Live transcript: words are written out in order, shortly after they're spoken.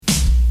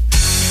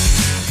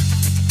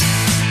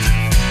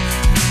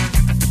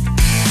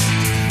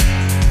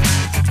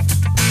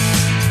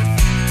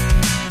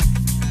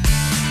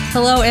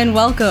Hello and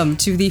welcome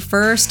to the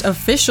first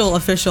official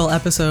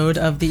episode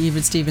of the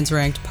Even Stevens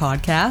Ranked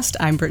podcast.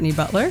 I'm Brittany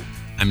Butler.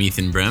 I'm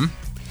Ethan Brim.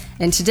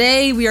 And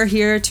today we are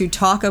here to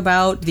talk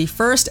about the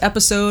first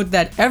episode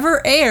that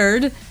ever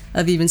aired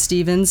of Even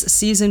Stevens,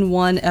 Season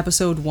 1,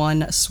 Episode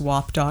 1,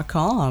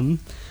 Swap.com.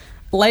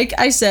 Like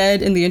I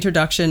said in the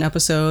introduction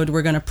episode,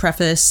 we're going to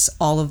preface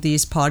all of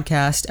these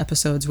podcast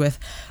episodes with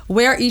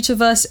where each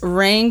of us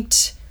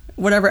ranked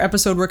whatever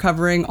episode we're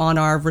covering on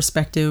our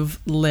respective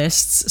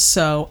lists.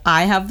 So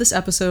I have this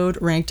episode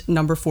ranked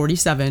number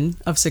 47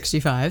 of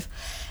 65.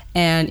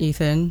 And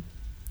Ethan,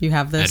 you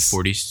have this...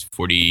 At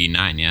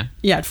 49, yeah?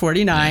 Yeah, at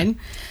 49.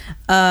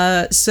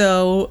 Yeah.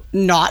 So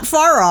not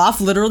far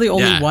off, literally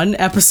only one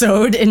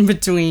episode in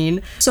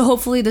between. So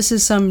hopefully this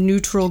is some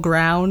neutral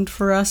ground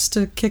for us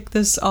to kick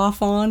this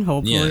off on.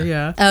 Hopefully,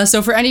 yeah.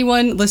 So for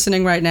anyone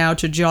listening right now,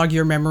 to jog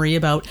your memory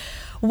about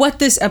what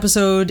this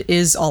episode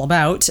is all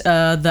about,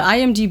 the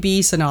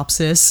IMDb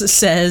synopsis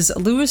says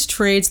Lewis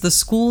trades the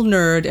school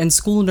nerd, and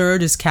school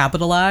nerd is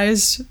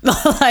capitalized.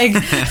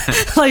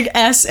 like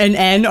S and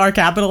N are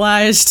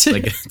capitalized.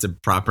 Like it's a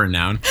proper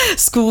noun.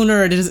 School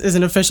nerd is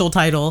an official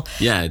title.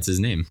 Yeah, it's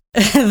his name.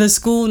 The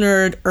school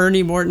nerd,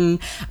 Ernie Morton,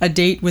 a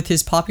date with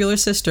his popular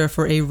sister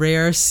for a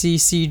rare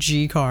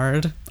CCG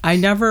card. I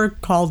never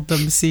called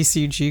them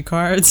CCG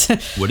cards.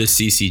 What does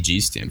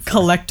CCG stand for?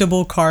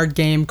 Collectible card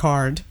game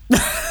card.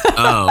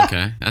 Oh,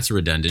 okay. That's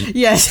redundant.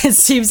 Yes, it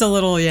seems a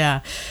little,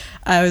 yeah.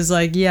 I was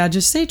like, yeah,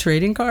 just say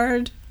trading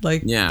card.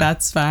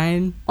 That's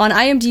fine. On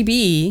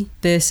IMDb,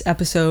 this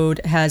episode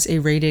has a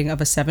rating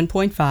of a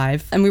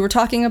 7.5. And we were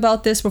talking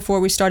about this before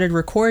we started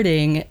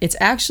recording. It's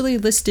actually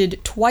listed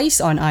twice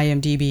on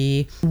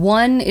IMDb.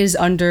 One is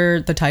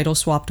under the title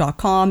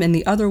swap.com and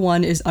the other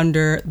one is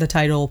under the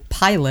title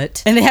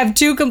pilot. And they have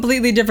two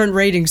completely different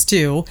ratings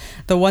too.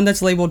 The one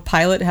that's labeled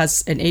pilot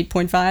has an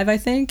 8.5, I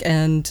think,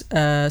 and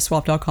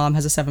swap.com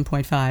has a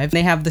 7.5.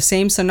 They have the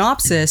same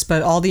synopsis,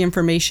 but all the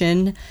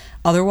information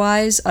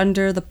otherwise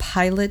under the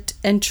pilot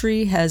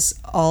entry has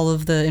all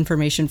of the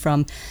information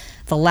from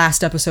the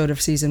last episode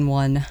of season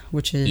 1,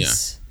 which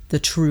is the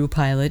true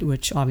pilot,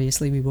 which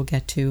obviously we will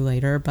get to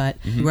later. But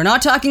we're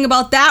not talking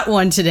about that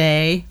one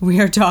today.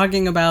 We are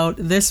talking about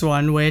this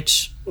one,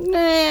 which,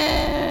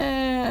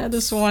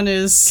 this one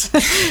is,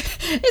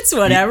 it's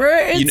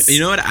whatever. You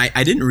know what?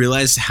 I didn't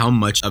realize how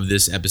much of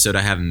this episode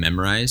I have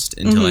memorized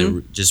until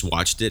I just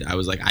watched it. I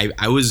was like,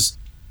 I was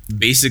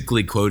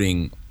basically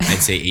quoting, I'd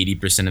say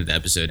 80% of the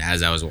episode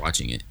as I was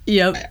watching it.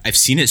 Yep. I've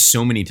seen it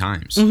so many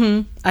times.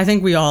 I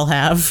think we all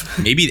have.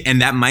 Maybe,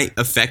 and that might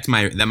affect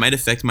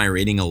my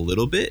rating a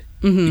little bit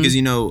because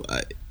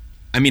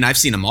I've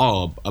seen them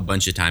all a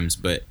bunch of times,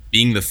 but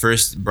being the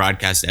first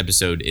broadcast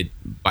episode, it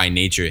by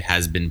nature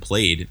has been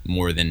played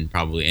more than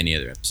probably any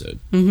other episode.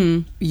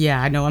 Yeah,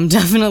 I know. I'm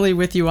definitely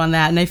with you on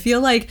that. And I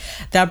feel like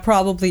that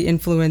probably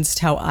influenced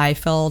how I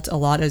felt a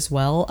lot as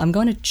well. I'm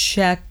going to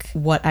check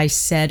what I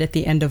said at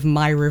the end of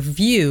my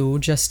review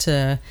just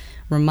to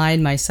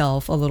remind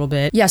myself a little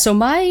bit. Yeah, so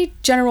my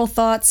general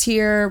thoughts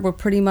here were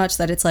pretty much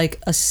that it's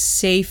like a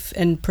safe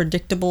and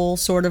predictable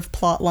sort of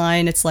plot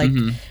line. It's like,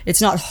 it's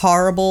not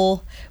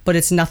horrible, but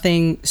it's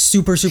nothing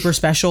super, super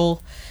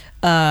special.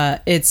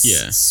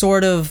 It's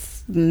sort of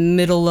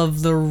middle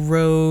of the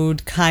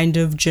road, kind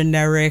of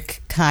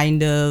generic,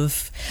 kind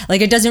of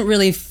like, it doesn't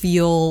really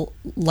feel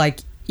like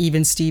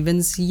Even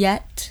Stevens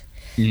yet.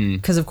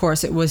 Because of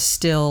course it was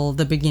still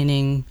the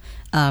beginning.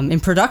 In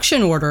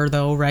production order,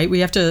 though, right? We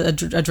have to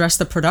address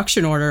the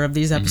production order of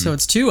these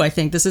episodes, too, I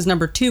think. This is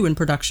number 2 in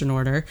production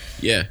order.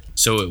 Yeah,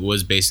 so it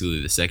was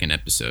basically the second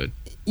episode.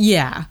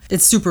 Yeah,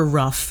 it's super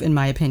rough, in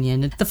my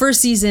opinion. The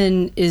first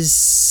season is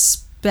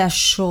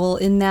special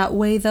in that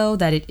way, though,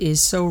 that it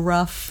is so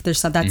rough.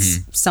 That's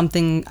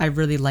something I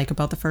really like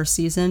about the first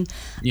season.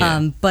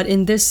 Yeah. But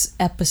in this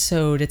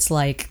episode, it's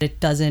like it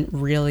doesn't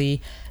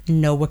really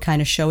know what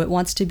kind of show it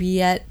wants to be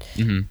yet,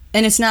 and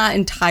it's not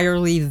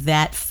entirely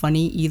that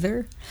funny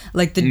either.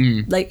 Like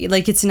like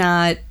it's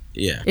not.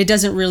 Yeah, it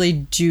doesn't really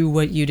do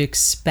what you'd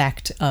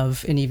expect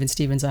of an Even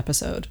Stevens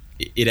episode.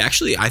 It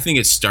actually, I think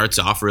it starts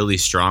off really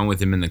strong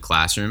with him in the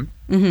classroom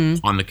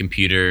on the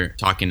computer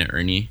talking to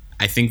Ernie.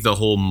 I think the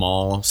whole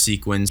mall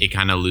sequence, it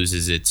kind of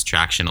loses its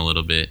traction a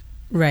little bit.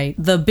 Right.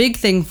 The big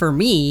thing for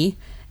me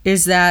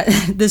is that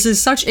this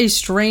is such a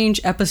strange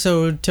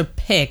episode to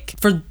pick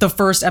for the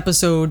first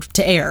episode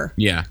to air.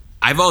 Yeah.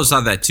 I've always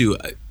thought that too.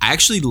 I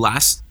actually,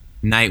 last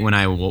night when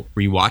I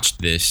rewatched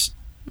this,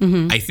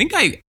 I think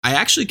I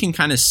actually can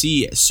kind of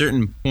see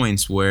certain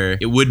points where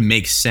it would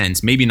make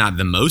sense. Maybe not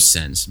the most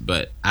sense,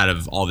 but out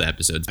of all the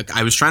episodes,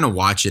 I was trying to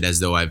watch it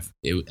as though I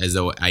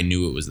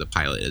knew it was the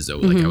pilot, as though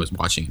like I was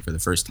watching it for the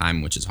first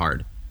time, which is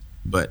hard.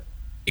 But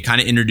it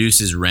kind of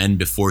introduces Ren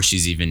before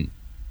she's even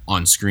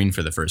on screen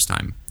for the first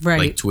time. Right.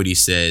 Like Twitty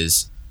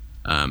says,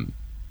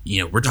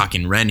 we're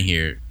talking Ren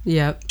here.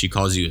 Yep. She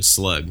calls you a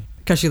slug.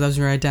 Because she loves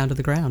me right down to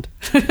the ground.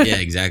 Yeah,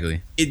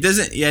 exactly. It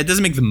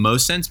doesn't make the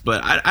most sense,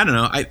 but I don't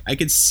know. I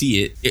could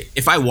see it.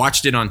 If I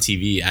watched it on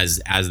TV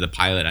as the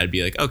pilot, I'd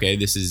be like, okay,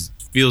 this is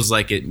feels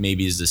like it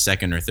maybe is the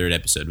second or third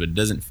episode, but it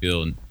doesn't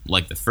feel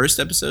like the first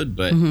episode.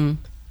 But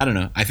I don't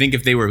know. I think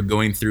if they were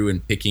going through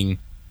and picking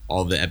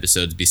all the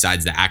episodes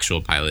besides the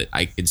actual pilot,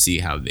 I could see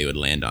how they would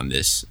land on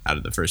this out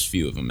of the first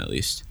few of them, at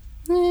least.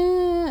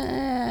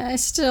 I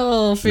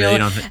still feel... You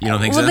don't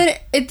think so? Then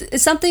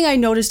it's something I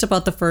noticed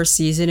about the first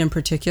season in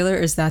particular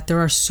is that there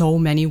are so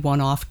many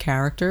one-off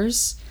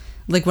characters.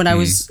 Like when I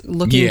was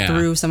looking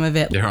through some of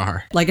it, there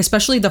are. Like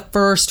especially the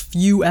first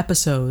few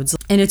episodes.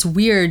 And it's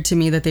weird to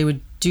me that they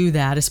would do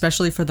that,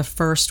 especially for the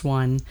first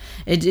one.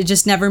 It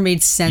just never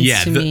made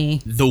sense to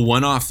me. The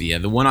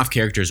one-off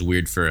character is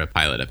weird for a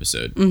pilot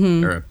episode.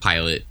 Or a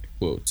pilot,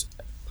 quote,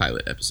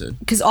 pilot episode.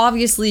 Because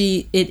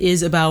obviously it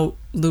is about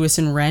Lewis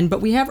and Ren, but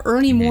we have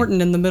Ernie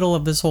Morton in the middle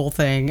of this whole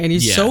thing, and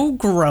he's so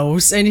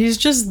gross, and he's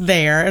just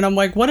there, and I'm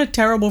like, what a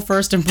terrible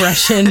first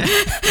impression.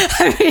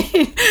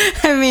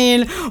 I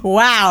mean,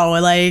 wow,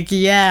 like,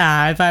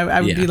 yeah, if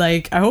I would be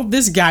like, I hope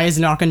this guy is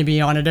not going to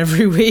be on it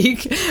every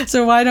week.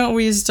 So why don't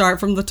we start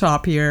from the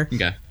top here?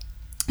 Okay.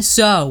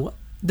 So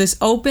this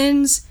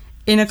opens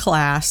in a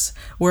class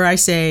where I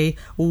say,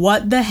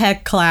 what the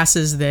heck class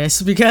is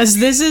this? Because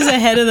this is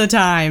ahead of the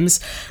times.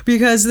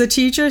 Because the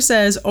teacher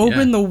says,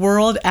 open the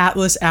World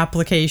Atlas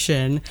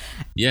application.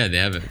 Yeah, they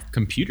have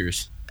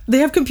computers. They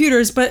have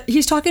computers, but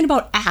he's talking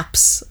about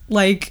apps.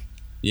 Like...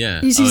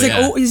 Yeah. He's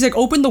like,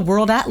 open the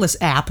World Atlas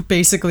app,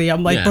 basically.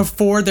 I'm like,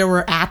 before there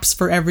were apps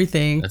for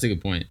everything. That's a good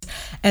point.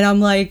 And I'm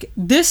like,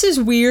 this is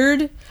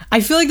weird.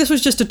 I feel like this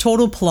was just a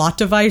total plot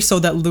device so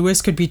that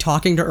Lewis could be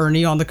talking to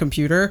Ernie on the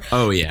computer.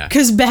 Oh, yeah.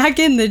 Because back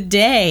in the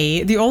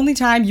day, the only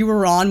time you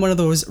were on one of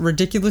those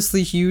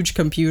ridiculously huge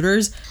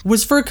computers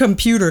was for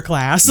computer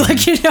class.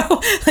 Like, you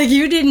know, like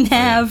you didn't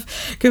have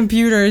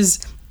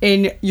computers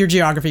in your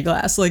geography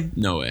class. Like,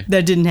 no way.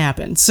 That didn't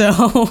happen.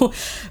 So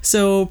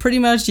pretty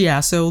much,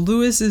 so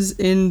Lewis is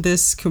in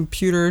this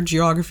computer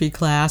geography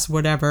class,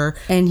 whatever,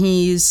 and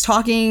he's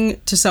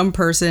talking to some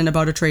person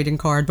about a trading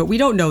card, but we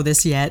don't know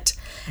this yet.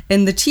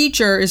 And the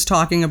teacher is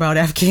talking about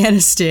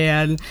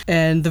Afghanistan,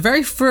 and the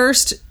very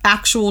first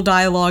actual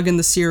dialogue in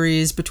the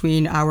series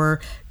between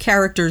our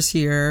characters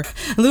here,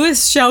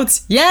 Lewis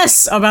shouts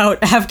yes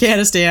about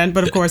Afghanistan,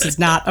 but of course it's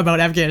not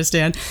about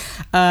Afghanistan.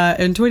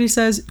 And Twitty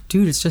says,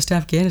 dude, it's just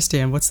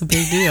Afghanistan. What's the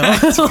big deal?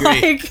 That's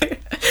great.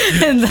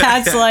 And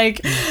that's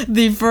like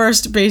the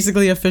first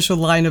basically official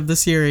line of the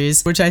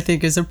series, which I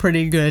think is a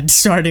pretty good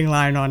starting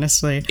line,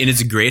 honestly. And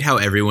it's great how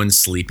everyone's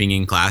sleeping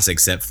in class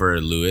except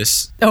for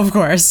Lewis. Of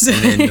course.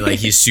 And then like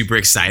he's super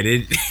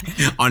excited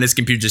on his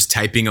computer just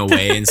typing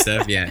away and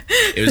stuff. Yeah.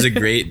 It was a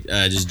great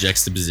just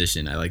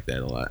juxtaposition. I like that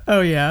a lot.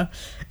 Oh, yeah.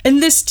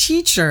 And this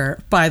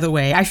teacher, by the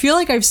way, I feel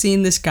like I've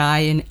seen this guy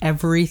in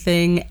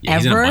everything ever.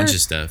 He's in a bunch of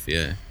stuff,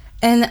 yeah.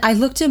 And I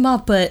looked him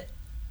up, but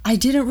I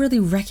didn't really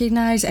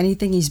recognize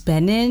anything he's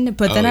been in.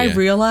 But then I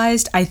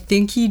realized I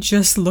think he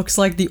just looks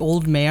like the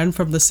old man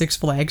from the Six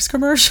Flags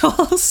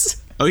commercials.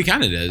 Oh, he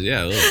kind of does,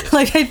 yeah, a little bit.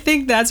 Like, I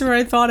think that's where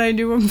I thought I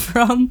knew him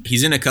from.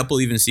 He's in a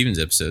couple Even Stevens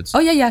episodes. Oh,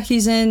 yeah.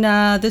 He's in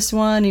this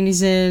one, and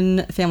he's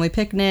in Family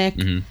Picnic.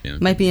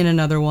 Might be in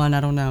another one,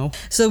 I don't know.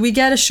 So we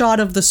get a shot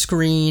of the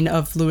screen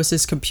of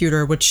Lewis's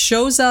computer, which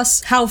shows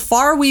us how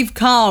far we've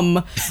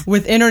come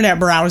with internet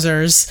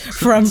browsers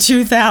from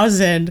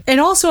 2000. And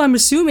also, I'm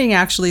assuming,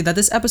 actually, that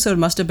this episode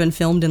must have been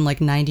filmed in,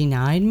 like,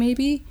 99,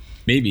 maybe?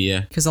 Maybe,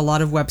 yeah. Because a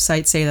lot of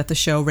websites say that the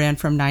show ran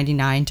from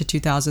 99 to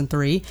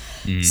 2003.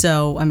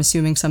 So I'm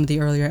assuming some of the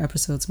earlier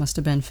episodes must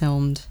have been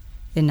filmed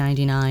in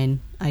 99,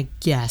 I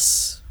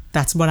guess.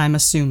 That's what I'm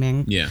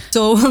assuming. Yeah.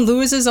 So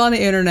Lewis is on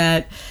the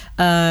internet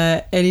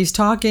and he's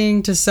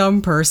talking to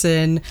some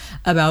person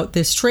about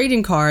this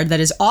trading card that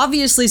is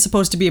obviously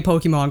supposed to be a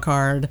Pokemon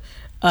card.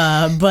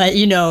 But,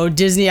 you know,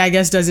 Disney, I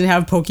guess, doesn't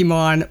have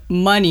Pokemon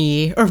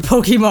money or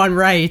Pokemon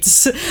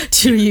rights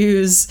to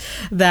use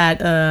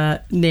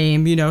that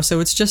name, you know. So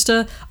it's just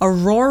a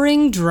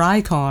Roaring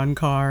Drycon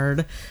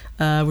card,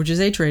 which is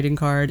a trading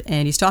card.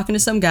 And he's talking to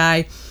some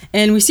guy.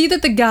 And we see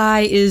that the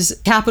guy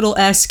is capital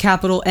S,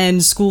 capital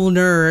N, school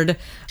nerd.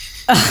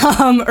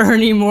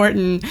 Ernie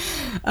Morton,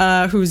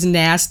 who's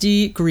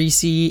nasty,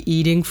 greasy,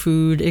 eating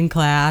food in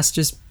class,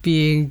 just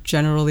being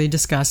generally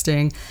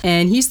disgusting.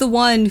 And he's the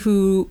one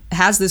who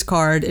has this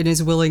card and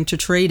is willing to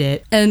trade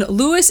it. And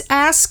Lewis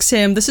asks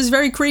him, this is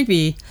very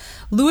creepy,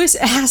 Lewis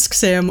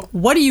asks him,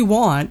 what do you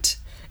want?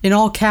 In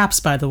all caps,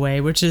 by the way,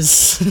 which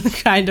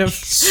is kind of...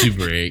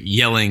 super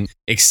yelling,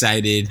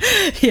 excited.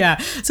 Yeah.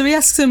 So he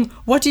asks him,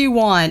 what do you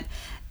want?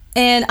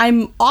 And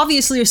I'm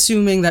obviously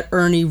assuming that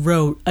Ernie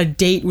wrote a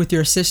date with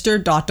your sister, ...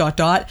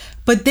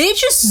 But they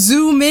just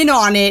zoom in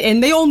on it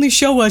and they only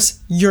show us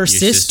your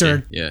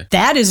sister. Yeah.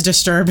 That is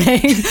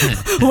disturbing.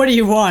 What do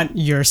you want?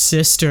 Your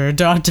sister, ...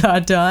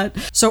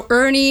 So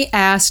Ernie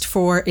asked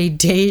for a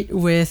date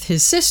with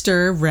his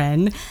sister,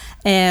 Ren.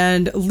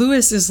 And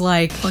Lewis is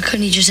like, why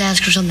couldn't he just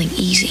ask for something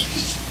easy?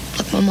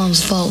 Like my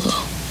mom's Volvo.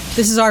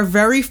 This is our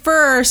very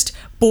first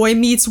Boy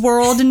Meets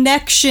World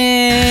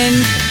connection.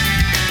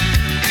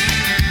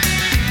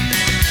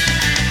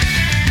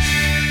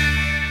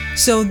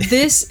 So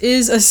this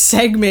is a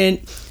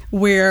segment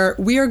where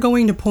we are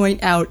going to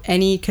point out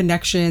any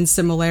connections,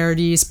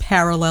 similarities,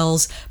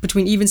 parallels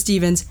between Even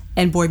Stevens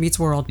and Boy Meets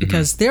World,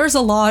 because there's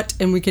a lot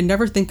and we can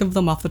never think of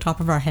them off the top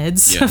of our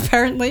heads,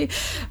 apparently,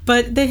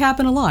 but they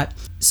happen a lot.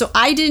 So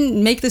I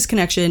didn't make this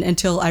connection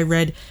until I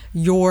read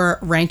your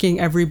ranking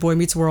every Boy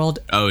Meets World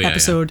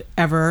episode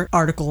ever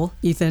article,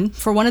 Ethan.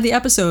 For one of the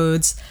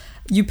episodes,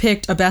 you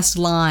picked a best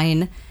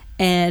line,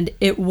 and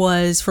it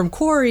was from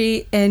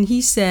Corey, and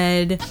he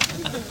said,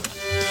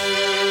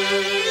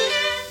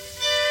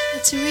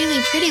 It's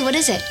really pretty. What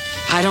is it?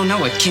 I don't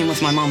know. It came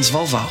with my mom's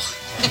Volvo.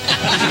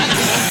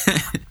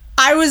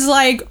 I was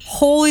like,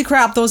 holy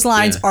crap, those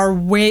lines are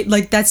way,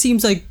 like, that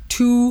seems like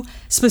too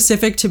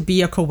specific to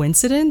be a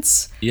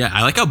coincidence. Yeah,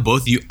 I like how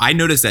I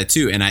noticed that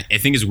too. And I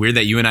think it's weird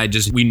that you and I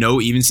we know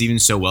Even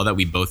Stevens so well that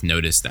we both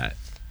noticed that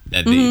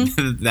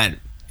that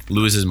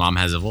Lewis's mom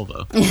has a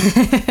Volvo.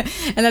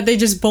 And that they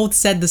just both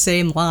said the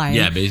same line.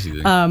 Yeah,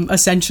 basically.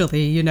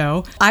 Essentially, you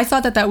know. I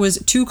thought that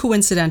was too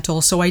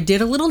coincidental, so I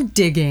did a little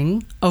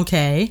digging,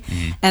 okay?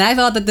 And I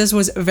thought that this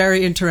was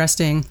very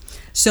interesting.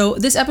 So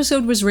this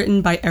episode was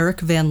written by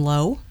Eric Van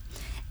Lowe,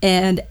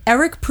 and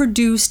Eric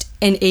produced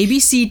an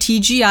ABC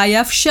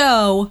TGIF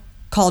show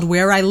called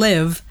Where I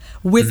Live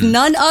with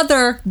none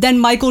other than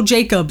Michael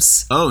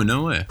Jacobs. Oh,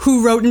 no way.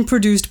 Who wrote and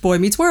produced Boy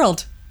Meets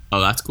World.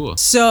 Oh, that's cool.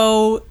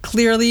 So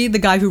clearly the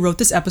guy who wrote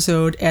this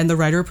episode and the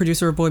writer or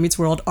producer of Boy Meets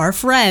World are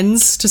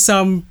friends to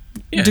some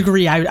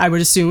degree, I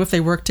would assume, if they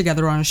work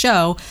together on a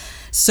show.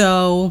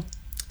 So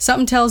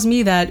something tells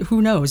me that,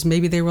 who knows,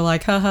 maybe they were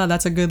like, haha,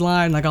 that's a good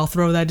line. Like, I'll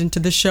throw that into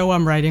the show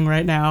I'm writing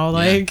right now.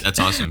 Like, yeah, that's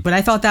awesome. But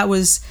I thought that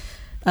was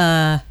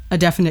a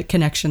definite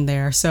connection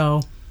there.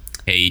 So,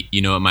 hey,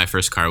 you know what my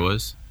first car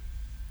was?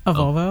 A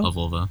Volvo? A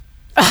Volvo.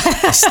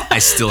 I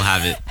still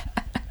have it.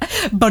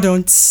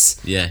 Badunts.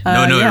 Yeah.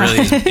 No, it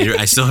really is.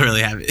 I still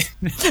really have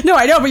it. No,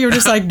 I know, but you were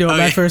just like, no,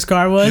 my first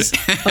car was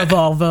a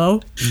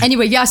Volvo.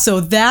 Anyway, yeah, so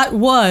that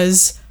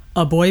was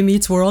a Boy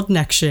Meets World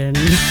connection.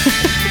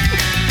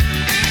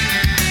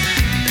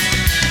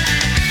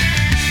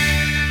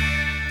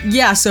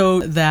 Yeah,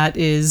 so that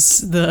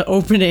is the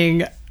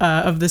opening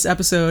of this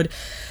episode,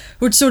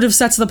 which sort of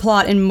sets the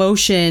plot in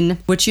motion,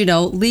 which, you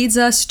know, leads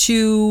us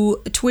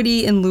to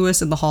Twitty and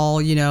Lewis in the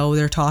hall. You know,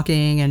 they're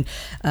talking, and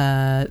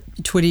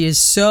Twitty is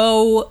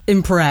so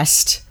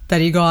impressed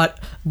that he got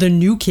the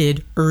new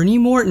kid, Ernie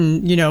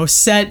Morton, you know,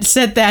 set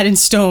that in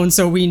stone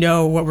so we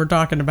know what we're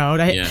talking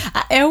about. I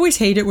always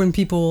hate it when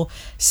people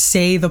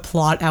say the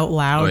plot out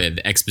loud. Oh, yeah,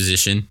 the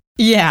exposition.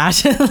 Yeah,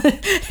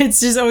 it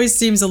just always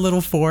seems a little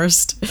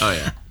forced. Oh,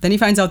 yeah. Then he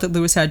finds out that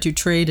Lewis had to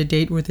trade a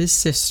date with his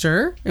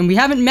sister, and we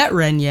haven't met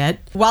Ren yet.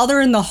 While they're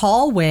in the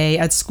hallway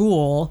at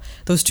school,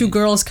 those two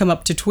girls come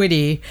up to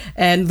Twitty,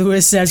 and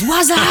Lewis says,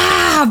 "What's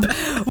up?"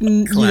 Classic.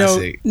 You know,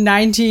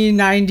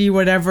 1990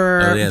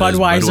 whatever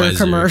Budweiser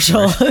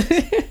commercial.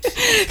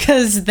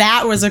 Because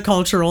that was a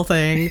cultural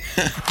thing.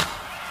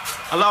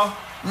 Hello?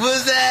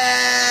 What's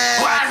that?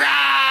 What's up?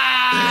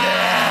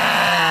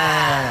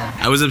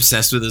 I was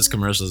obsessed with those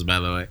commercials,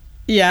 by the way.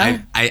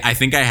 Yeah. I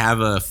think I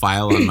have a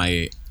file on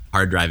my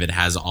hard drive. It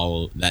has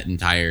that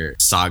entire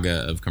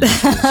saga of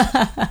commercials.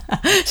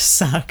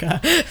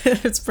 Saga.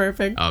 It's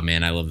perfect. Oh,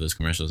 man, I love those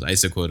commercials. I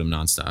used to quote them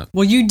nonstop.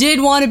 Well, you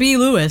did want to be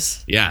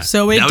Lewis. Yeah.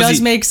 So it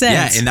does make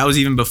sense. Yeah, and that was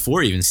even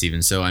before Even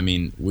Stevens. So, I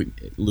mean,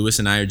 Lewis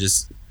and I are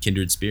just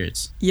kindred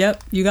spirits.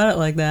 Yep, you got it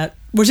like that.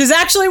 Which is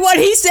actually what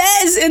he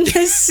says in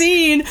this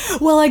scene.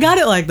 Well, I got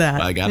it like that.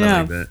 I got it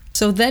like that.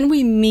 So then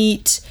we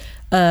meet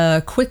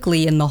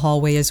quickly in the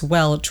hallway as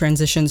well. It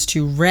transitions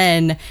to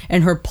Ren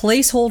and her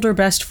placeholder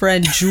best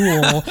friend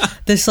Jewel,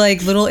 this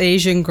like little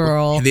Asian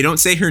girl. They don't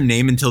say her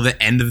name until the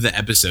end of the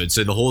episode,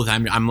 so the whole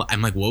time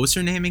I'm like, what was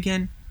her name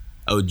again?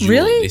 Oh, Jewel.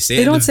 Really? They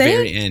say it at the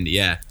very end.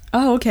 Yeah.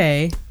 Oh,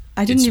 okay.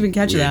 I didn't even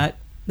catch that.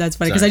 That's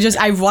funny because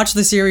I've watched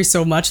the series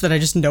so much that I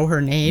just know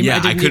her name. Yeah,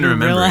 I couldn't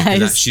remember.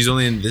 Realize. She's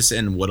only in this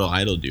and What'll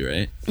Idol Do,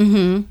 right?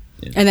 Mm-hmm.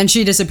 Yeah. And then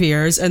she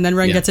disappears, and then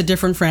Ren gets a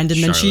different friend, and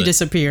Charlotte. Then she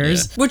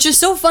disappears. Yeah. Which is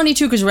so funny,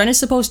 too, because Ren is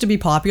supposed to be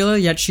popular,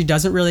 yet she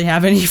doesn't really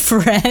have any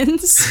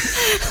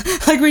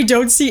friends. Like, we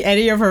don't see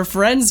any of her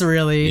friends,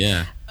 really,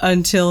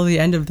 until the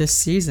end of this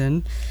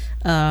season,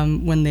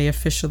 when they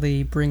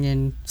officially bring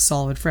in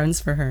solid friends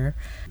for her.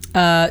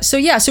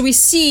 So we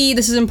see,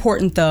 this is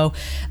important though,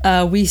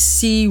 we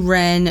see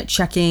Ren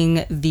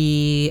checking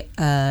the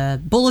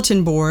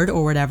bulletin board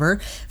or whatever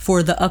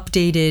for the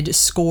updated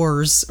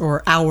scores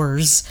or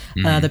hours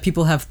that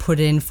people have put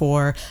in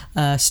for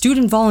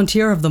Student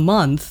Volunteer of the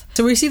Month.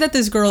 So we see that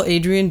this girl,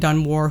 Adrienne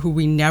Dunmore, who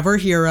we never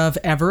hear of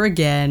ever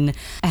again,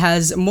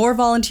 has more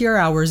volunteer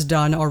hours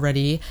done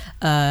already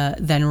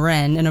than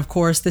Ren. And of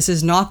course, this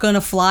is not going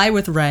to fly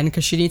with Ren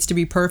because she needs to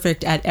be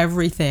perfect at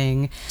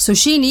everything. So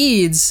she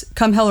needs,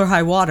 come hell or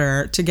high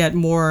water, to get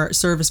more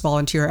service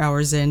volunteer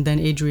hours in than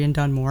Adrienne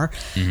Dunmore.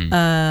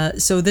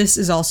 So this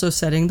is also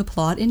setting the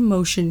plot in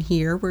motion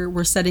here.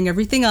 We're setting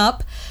everything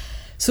up.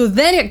 So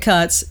then it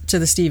cuts to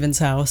the Stevens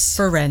house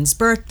for Ren's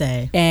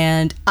birthday.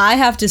 And I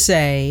have to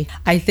say,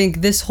 I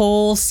think this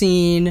whole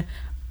scene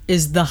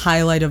is the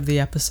highlight of the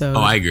episode.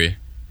 Oh, I agree.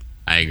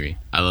 I agree.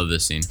 I love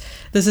this scene.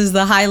 This is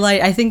the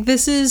highlight. I think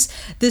this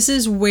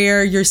is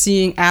where you're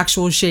seeing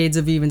actual shades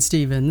of Even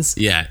Stevens.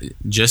 Yeah,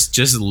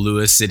 just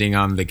Lewis sitting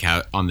on the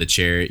couch, on the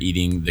chair,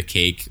 eating the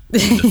cake, the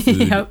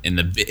food, yep. in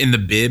the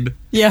bib.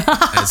 Yeah,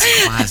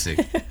 that's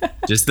classic.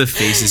 Just the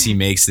faces he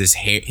makes. His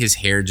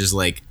hair just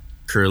like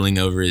curling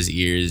over his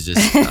ears.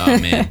 Just oh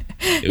man,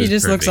 he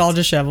just looks all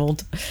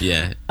disheveled.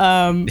 Yeah.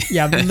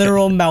 Yeah,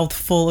 literal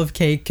mouthful of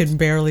cake, can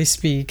barely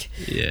speak.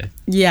 Yeah.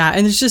 Yeah,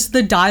 and it's just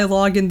the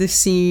dialogue in this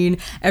scene,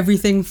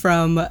 everything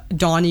from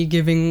Donnie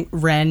giving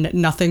Ren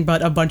nothing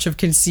but a bunch of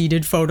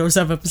conceited photos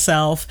of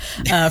himself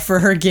for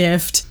her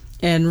gift,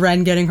 and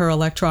Ren getting her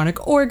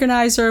electronic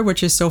organizer,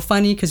 which is so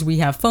funny because we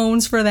have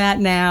phones for that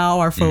now.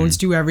 Our phones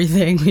do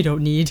everything. We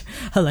don't need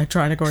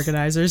electronic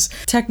organizers.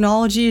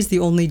 Technology is the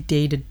only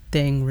dated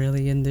thing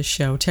really in this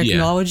show.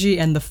 Technology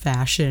and the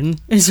fashion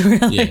is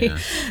really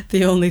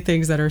the only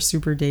things that are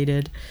super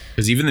dated.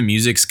 Because even the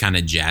music's kind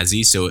of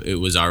jazzy, so it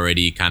was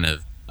already kind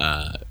of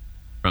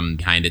from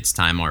behind its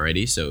time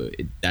already. So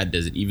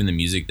even the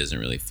music doesn't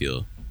really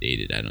feel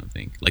dated, I don't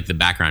think. Like the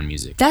background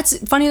music. That's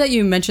funny that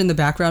you mentioned the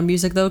background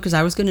music though, because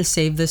I was going to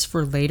save this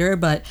for later,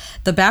 but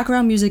the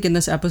background music in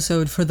this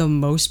episode for the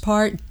most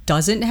part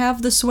doesn't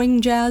have the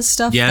swing jazz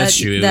stuff that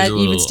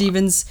Even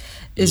Stevens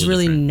is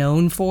really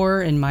known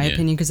for, in my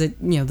opinion, because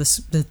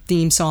the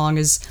theme song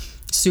is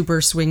super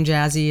swing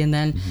jazzy, and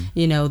then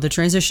the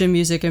transition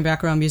music and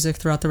background music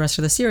throughout the rest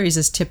of the series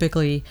is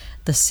typically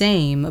the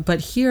same, but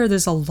here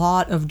there's a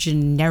lot of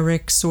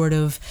generic sort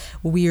of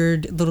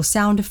weird little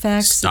sound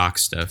effects, stock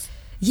stuff.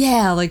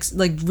 Yeah, like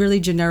really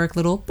generic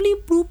little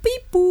bleep boop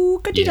beep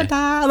boo da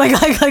da, like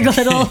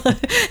little.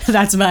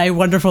 That's my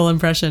wonderful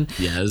impression.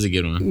 Yeah, that was a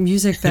good one.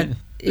 Music that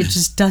it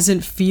just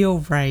doesn't feel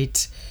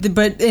right.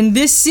 But in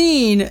this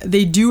scene,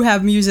 they do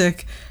have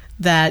music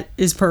that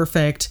is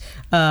perfect.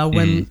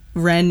 When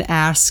Ren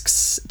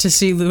asks to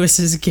see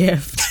Lewis's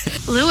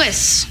gift.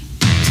 Lewis.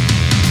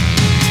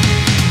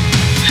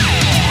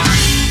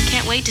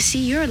 Can't wait to see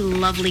your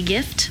lovely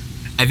gift.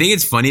 I think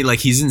it's funny, like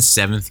he's in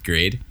 7th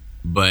grade,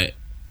 but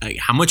like,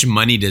 how much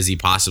money does he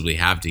possibly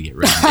have to get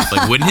rid of it?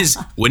 Like, wouldn't his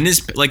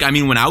like, I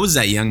mean, when I was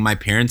that young, my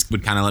parents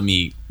would kind of let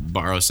me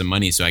borrow some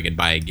money so I could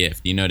buy a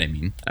gift. You know what I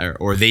mean?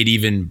 Or they'd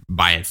even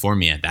buy it for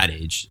me at that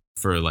age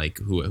for like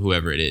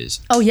whoever it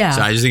is. Oh yeah.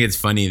 So I just think it's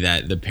funny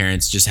that the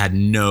parents just had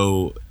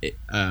no, they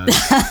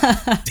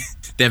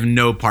have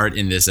no part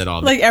in this at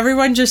all. Like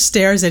everyone just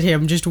stares at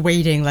him, just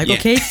waiting. Like,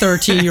 okay,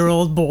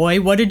 13-year-old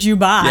boy, what did you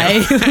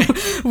buy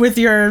with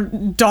your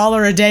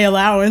 $1 a day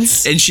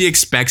allowance? And she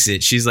expects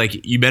it. She's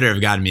like, you better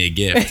have gotten me a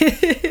gift.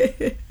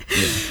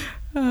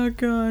 Oh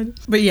god.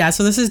 But yeah,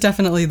 so this is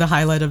definitely the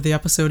highlight of the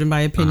episode in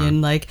my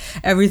opinion. Like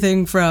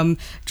everything from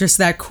just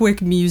that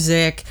quick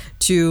music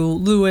to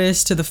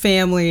Lewis to the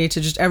family to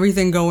just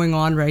everything going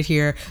on right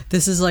here.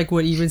 This is like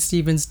what Even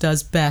Stevens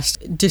does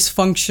best.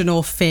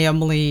 Dysfunctional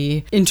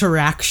family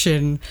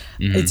interaction.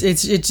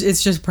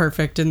 It's just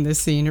perfect in this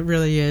scene. It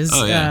really is.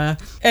 Oh, yeah.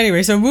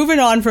 Anyway, so moving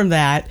on from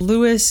that,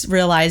 Lewis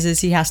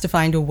realizes he has to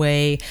find a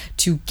way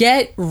to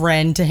get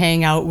Ren to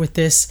hang out with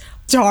this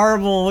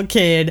horrible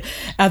kid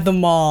at the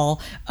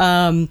mall,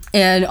 and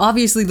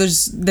obviously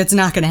that's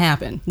not going to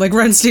happen. Like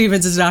Ren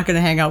Stevens is not going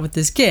to hang out with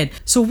this kid.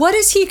 So what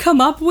does he come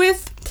up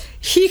with?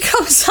 He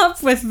comes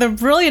up with the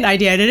brilliant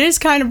idea, and it is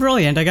kind of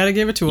brilliant, I gotta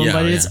give it to him,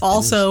 but it's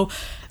also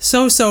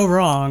so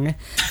wrong.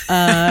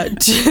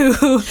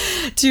 To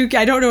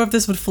I don't know if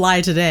this would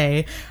fly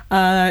today,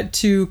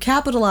 to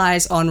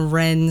capitalize on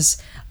Ren's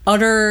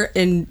utter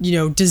and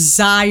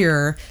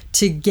desire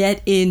to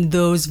get in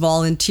those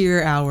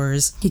volunteer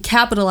hours. He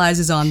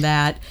capitalizes on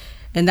that,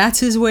 and that's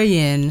his way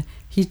in.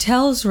 He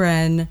tells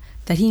Ren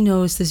that he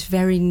knows this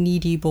very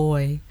needy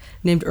boy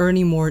named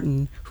Ernie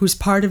Morton, who's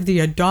part of the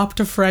Adopt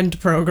a Friend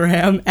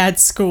program at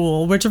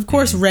school, which of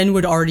course Ren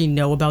would already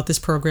know about this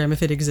program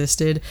if it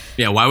existed.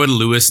 Yeah, why would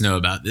Lewis know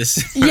about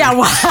this? Yeah,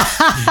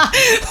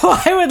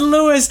 why would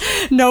Lewis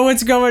know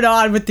what's going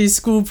on with these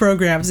school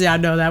programs? Yeah,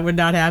 no, that would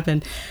not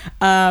happen.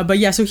 But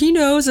yeah, so he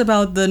knows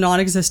about the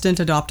non-existent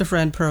Adopt a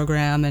Friend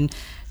program and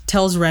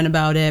tells Ren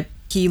about it.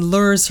 He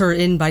lures her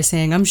in by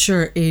saying, I'm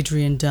sure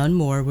Adrian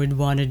Dunmore would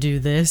want to do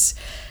this.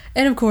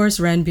 And of course,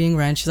 Ren being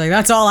Ren, she's like,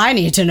 that's all I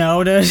need to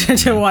know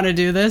to want to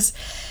do this.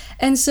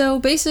 And so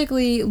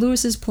basically,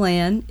 Lewis's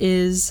plan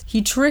is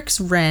he tricks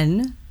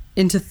Ren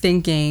into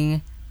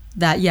thinking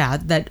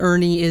that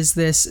Ernie is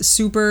this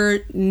super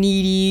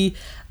needy,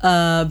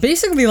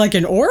 basically like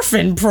an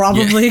orphan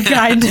probably,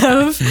 kind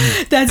of,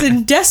 that's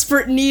in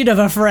desperate need of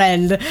a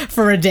friend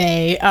for a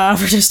day,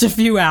 for just a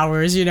few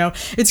hours,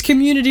 It's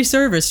community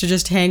service to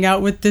just hang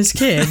out with this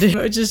kid,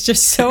 which is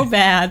just so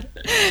bad.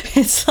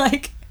 It's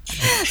like,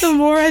 the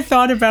more I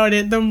thought about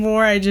it, the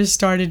more I just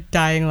started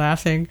dying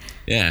laughing.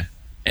 Yeah.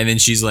 And then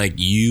she's like,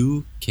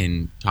 you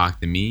can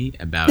talk to me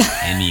about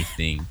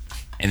anything.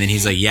 And then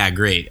he's like, yeah,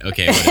 great.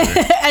 Okay,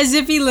 whatever. As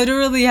if he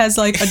literally has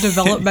like a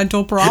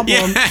developmental problem.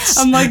 Yes.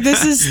 I'm like,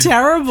 this is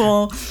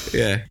terrible.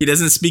 Yeah. He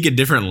doesn't speak a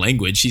different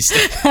language. He's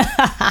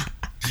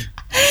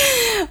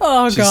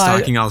Oh, She's God.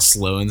 talking all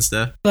slow and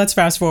stuff. Let's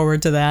fast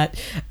forward to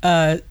that.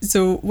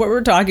 So what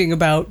we're talking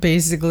about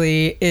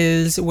basically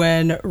is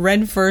when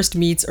Ren first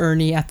meets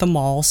Ernie at the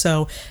mall.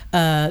 So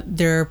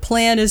their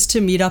plan is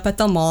to meet up at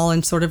the mall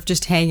and sort of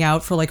just hang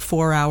out for like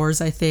 4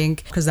 hours, I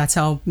think, because that's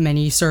how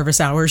many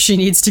service hours she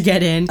needs to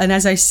get in. And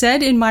as I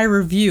said in my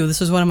review, this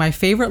was one of my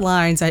favorite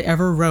lines I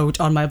ever wrote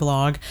on my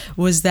blog,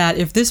 was that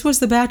if this was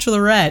The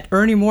Bachelorette,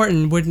 Ernie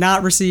Morton would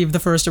not receive the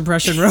first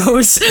impression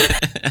rose.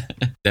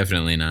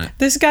 Definitely not.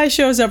 This guy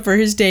shows up for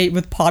his date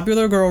with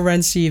popular girl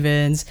Ren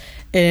Stevens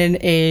in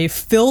a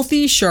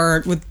filthy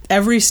shirt with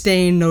every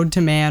stain known to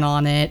man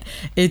on it.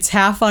 It's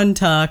half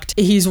untucked.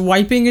 He's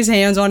wiping his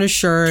hands on his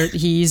shirt.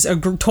 He's a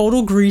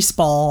total grease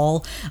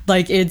ball.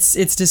 Like, it's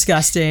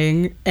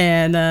disgusting.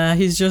 And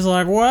he's just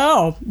like,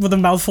 wow, with a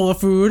mouthful of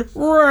food.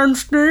 Ren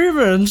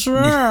Stevens.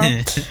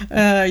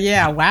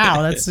 Yeah,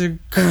 wow, that's a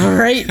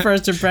great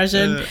first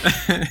impression.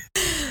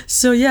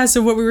 So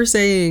what we were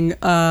saying,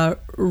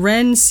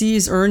 Ren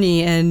sees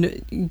Ernie,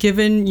 and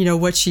given,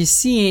 what she's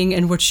seeing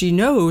and what she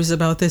knows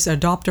about this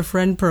Adopt a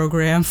Friend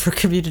program for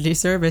community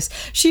service,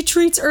 she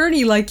treats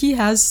Ernie like he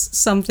has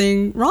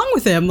something wrong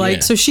with him.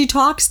 So she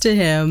talks to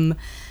him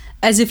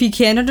as if he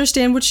can't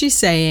understand what she's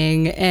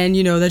saying, and,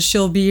 that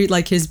she'll be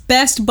like his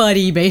best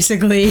buddy,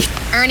 basically.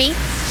 Ernie,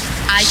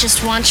 I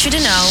just want you to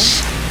know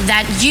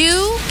that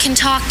you can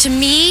talk to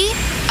me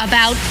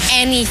about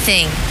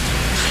anything.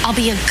 I'll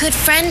be a good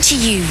friend to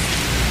you.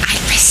 I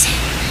listen.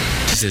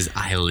 She says,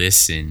 I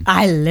listen.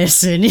 I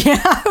listen,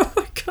 yeah. Oh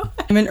my God.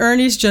 I mean,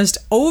 Ernie's just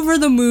over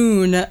the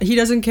moon. He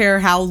doesn't care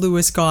how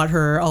Lewis got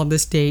her on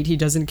this date. He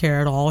doesn't care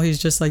at all. He's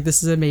just like,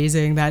 this is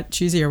amazing that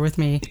she's here with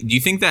me. Do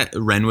you think that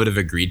Ren would have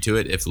agreed to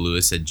it if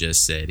Lewis had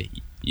just said,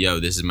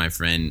 yo, this is my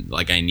friend.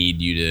 Like, I need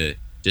you to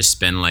just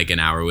spend like an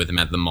hour with him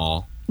at the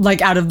mall?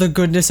 Like, out of the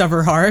goodness of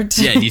her heart?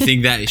 Yeah, do you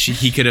think that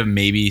he could have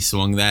maybe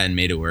swung that and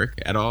made it work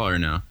at all, or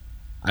no?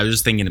 I was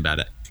just thinking about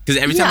it. Because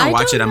every time I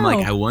watch it, I'm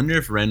like, I wonder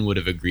if Ren would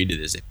have agreed to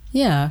this.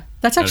 Yeah,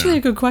 that's actually a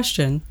good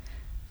question.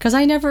 Because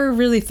I never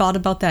really thought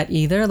about that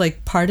either.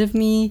 Like, part of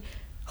me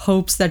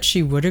hopes that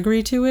she would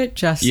agree to it,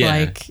 just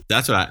like...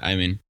 That's what I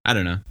mean. I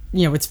don't know.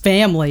 It's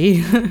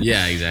family.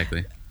 Yeah,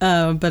 exactly.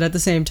 But at the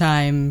same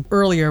time,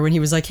 earlier when he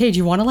was like, hey, do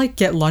you want to like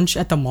get lunch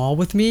at the mall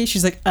with me?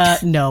 She's like,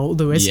 no,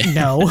 Lewis,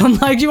 no. I'm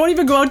like, do you won't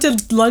even go out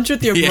to lunch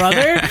with your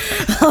brother?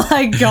 Oh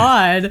my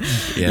God.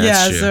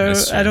 Yeah,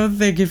 so I don't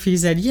think if he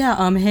said,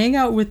 hang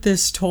out with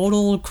this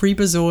total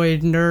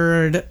creepazoid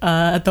nerd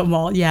at the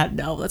mall. Yeah,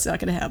 no, that's not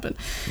going to happen.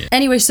 Yeah.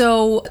 Anyway,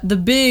 so the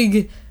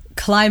big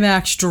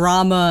climax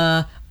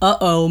drama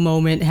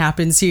moment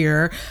happens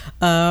here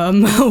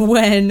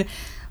when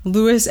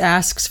Lewis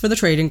asks for the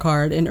trading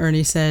card, and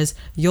Ernie says,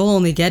 you'll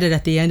only get it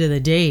at the end of the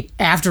date,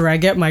 after I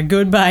get my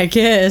goodbye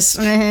kiss.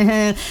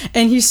 And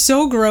he's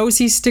so gross,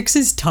 he sticks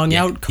his tongue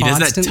out constantly. He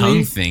does that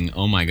tongue thing.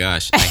 Oh my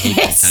gosh, I hate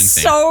that tongue thing.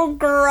 It's so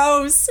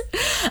gross.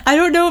 I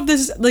don't know if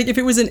this, like, if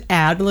it was an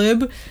ad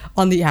lib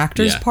on the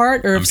actor's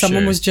part, or if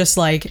someone was just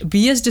like,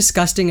 be as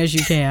disgusting as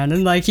you can.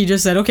 And like, he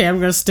just said, okay, I'm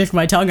going to stick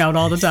my tongue out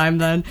all the time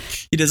then.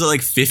 He does it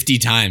like 50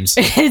 times.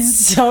 It's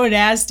so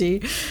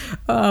nasty.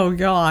 Oh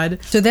God.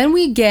 So then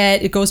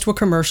it goes to a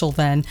commercial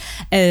then,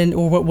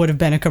 or what would have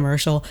been a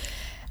commercial.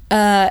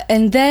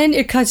 And then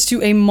it cuts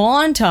to a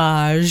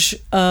montage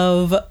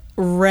of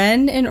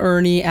Ren and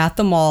Ernie at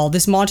the mall.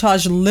 This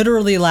montage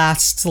literally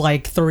lasts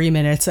like 3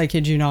 minutes. I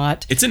kid you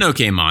not. It's an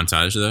okay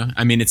montage though.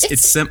 I mean,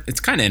 it's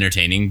kind of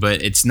entertaining,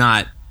 but it's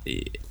not.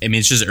 I mean,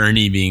 it's just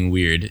Ernie being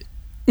weird.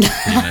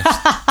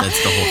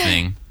 That's the whole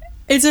thing.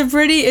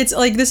 It's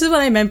like, this is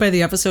what I meant by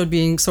the episode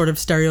being sort of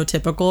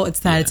stereotypical.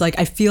 It's that it's like,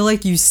 I feel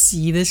like you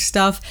see this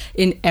stuff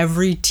in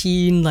every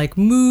teen, like,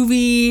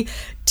 movie,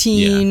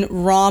 teen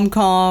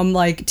rom-com,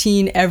 like,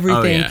 teen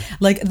everything. Oh, yeah.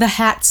 Like, the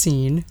hat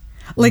scene.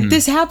 Like,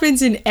 this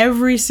happens in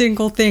every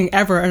single thing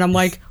ever. And I'm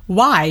like,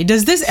 why?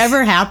 Does this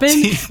ever happen?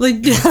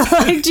 Like,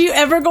 do you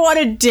ever go on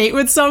a date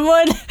with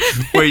someone?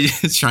 Where you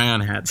just try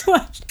on hats.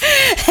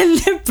 And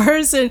the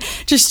person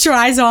just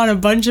tries on a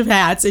bunch of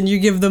hats and you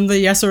give them the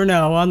yes or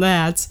no on the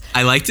hats.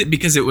 I liked it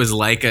because it was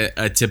like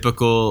a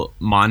typical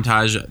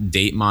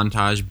date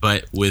montage,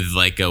 but with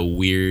like a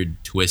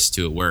weird twist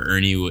to it, where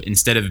Ernie,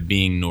 instead of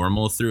being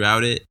normal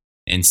throughout it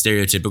and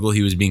stereotypical,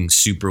 he was being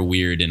super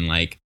weird and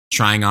like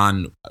trying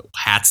on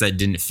hats that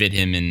didn't fit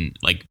him, and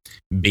like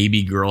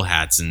baby girl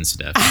hats and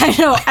stuff. I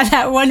know,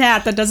 that one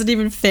hat that doesn't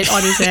even fit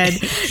on his head.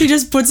 He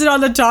just puts it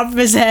on the top of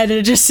his head and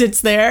it just sits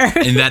there.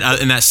 And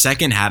that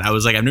second hat, I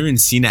was like, I've never even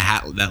seen a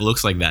hat that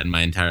looks like that in my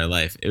entire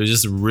life. It was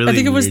just really. I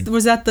think it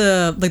was that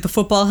the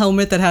football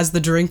helmet that has the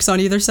drinks on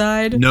either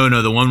side?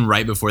 No, the one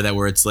right before that,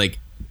 where it's like,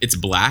 it's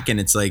black and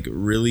it's like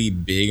really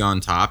big on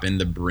top, and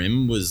the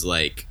brim was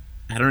like,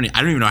 I don't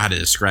even know how to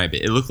describe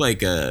it. It looked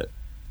like I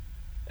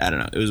don't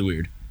know. It was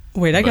weird.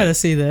 Wait, I gotta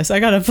see this.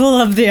 I gotta pull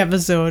up the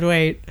episode.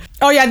 Wait.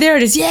 Oh yeah, there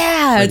it is.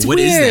 Yeah, like, it's what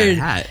weird. What is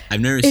that hat?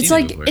 I've never seen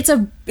it before.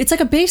 It's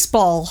like a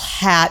baseball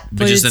hat,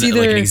 but just it's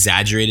either like an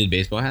exaggerated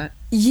baseball hat.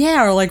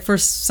 Yeah, or like for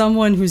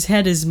someone whose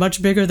head is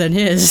much bigger than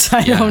his.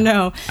 I don't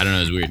know. I don't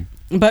know. It's weird.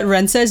 But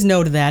Ren says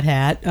no to that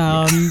hat.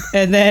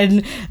 And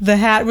then the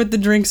hat with the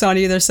drinks on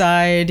either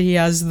side, he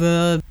has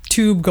the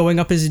tube going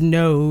up his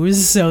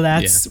nose, so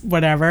that's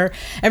whatever.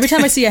 Every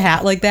time I see a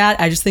hat like that,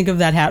 I just think of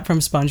that hat from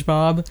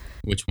SpongeBob.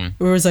 Which one?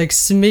 Where it was like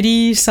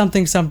Smitty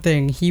something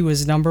something, he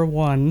was number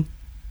one.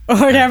 Or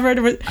whatever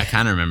it was. I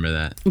kind of remember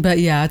that. But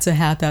yeah, it's a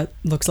hat that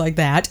looks like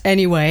that.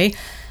 Anyway,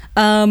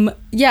 and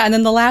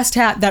then the last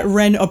hat that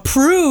Ren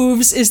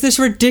approves is this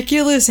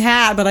ridiculous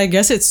hat, but I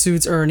guess it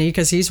suits Ernie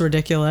because he's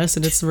ridiculous,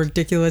 and it's a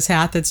ridiculous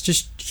hat that's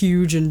just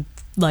huge and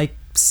like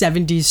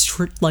 70s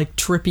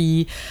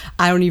trippy.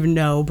 I don't even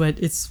know, but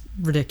it's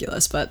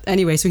ridiculous. But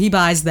anyway, so he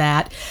buys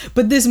that.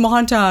 But this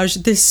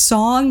montage, this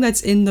song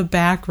that's in the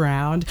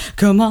background,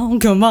 come on,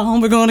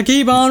 we're gonna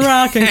keep on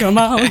rocking, come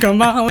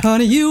on,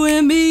 honey, you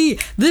and me,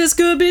 this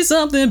could be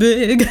something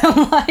big.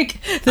 I'm like,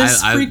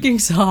 this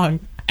freaking song.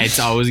 It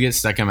always gets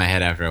stuck in my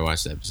head after I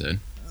watch the episode.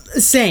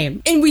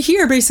 Same. And we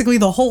hear basically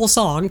the whole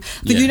song.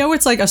 You know,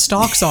 it's like a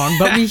stock song,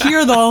 but we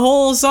hear the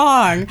whole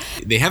song.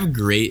 They have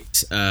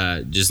great,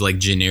 just like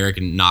generic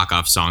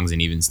knockoff songs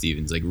in Even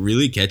Stevens, like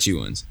really catchy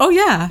ones. Oh,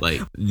 yeah. Like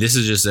this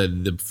is just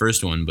the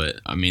first one, but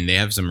I mean, they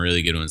have some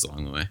really good ones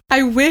along the way.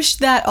 I wish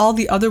that all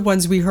the other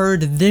ones we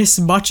heard this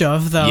much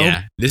of, though.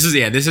 Yeah, this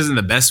isn't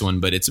the best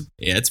one, but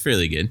it's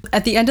fairly good.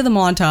 At the end of the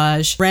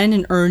montage, Ren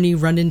and Ernie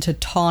run into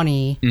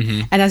Tawny.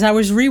 Mm-hmm. And as I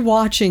was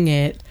rewatching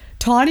it,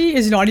 Tawny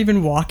is not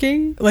even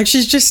walking. Like,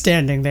 she's just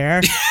standing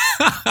there.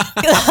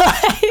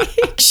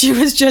 Like, she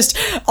was just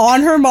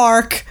on her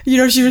mark. You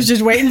know, she was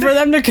just waiting for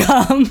them to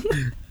come.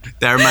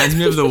 That reminds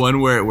me of the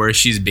one where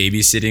she's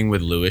babysitting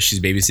with Lewis. She's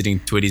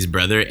babysitting Twitty's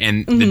brother,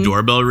 and the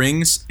doorbell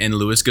rings, and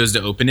Lewis goes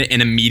to open it,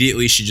 and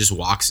immediately she just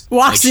walks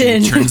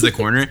in. She turns the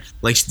corner.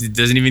 Like, she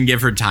doesn't even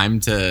give her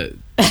time to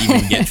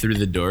even get through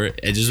the door.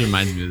 It just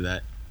reminds me of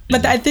that.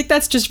 But I think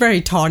that's just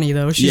very Tawny,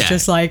 though. She's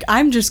just like,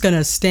 I'm just going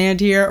to stand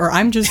here, or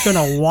I'm just going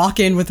to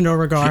walk in with no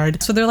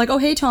regard. So they're like, oh,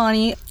 hey,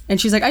 Tawny.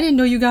 And she's like, I didn't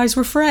know you guys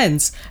were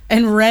friends.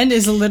 And Ren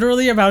is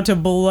literally about to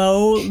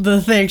blow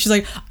the thing. She's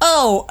like,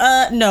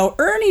 no,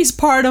 Ernie's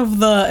part of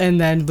the...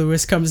 And then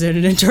Lewis comes in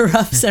and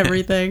interrupts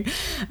everything,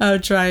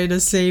 trying to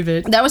save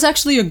it. That was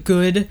actually a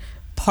good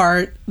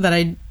part that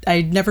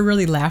I never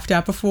really laughed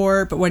at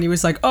before, but when he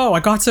was like, oh,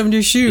 I got some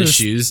new shoes. The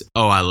shoes?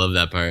 Oh, I love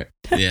that part.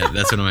 Yeah,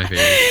 that's one of my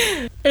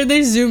favorites. And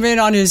they zoom in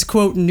on his,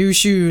 quote, new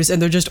shoes,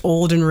 and they're just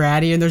old and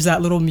ratty, and there's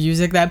that little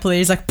music that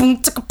plays, like, boom,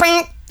 ticka,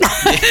 bang,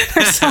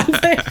 or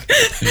something.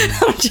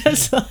 I'm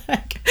just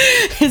like,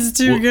 it's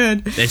too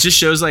good. It just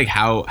shows, like,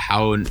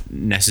 how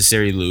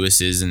necessary Lewis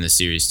is in the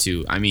series,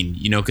 too. I mean,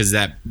 you know, because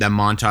that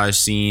montage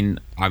scene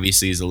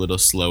obviously is a little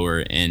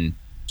slower, and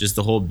just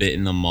the whole bit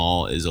in the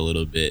mall is a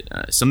little bit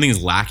something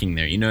is lacking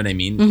there, you know what I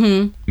mean?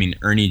 I mean,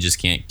 Ernie just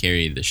can't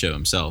carry the show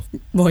himself.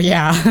 Well,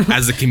 yeah.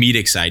 As the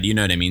comedic side, you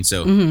know what I mean?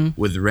 So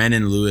with Ren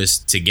and Lewis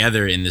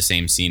together in the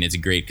same scene, it's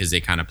great because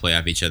they kind of play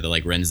off each other.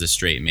 Like, Ren's the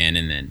straight man,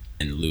 and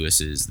Lewis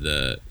is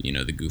the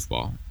the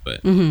goofball. But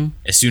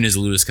as soon as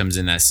Lewis comes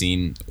in that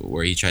scene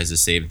where he tries to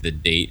save the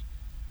date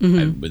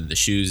with the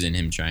shoes and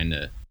him trying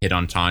to hit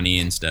on Tawny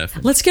and stuff.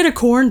 Let's get a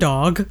corn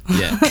dog.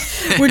 Yeah.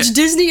 Which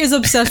Disney is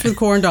obsessed with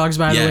corn dogs,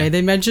 by the way.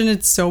 They mention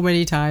it so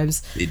many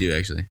times. They do,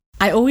 actually.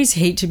 I always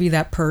hate to be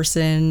that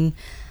person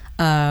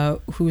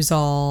who's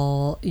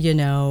all,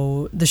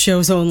 the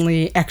show's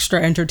only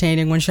extra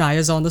entertaining when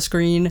Shia's on the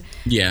screen.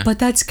 Yeah. But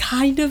that's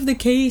kind of the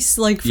case,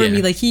 like, for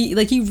me. Like,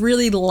 he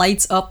really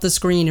lights up the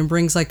screen and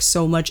brings, like,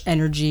 so much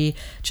energy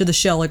to the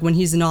show. Like, when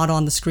he's not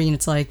on the screen,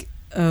 it's like,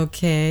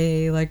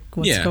 okay, like,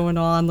 what's going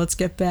on? Let's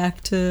get back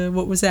to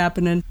what was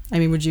happening. I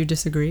mean, would you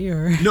disagree,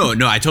 or? No,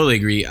 I totally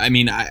agree. I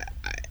mean,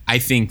 I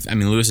think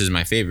Lewis is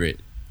my favorite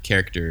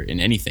character in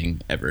anything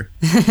ever.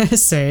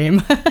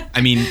 Same. I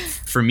mean,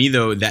 for me,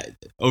 though, that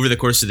over the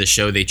course of the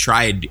show, they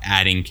tried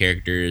adding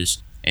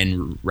characters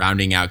and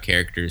rounding out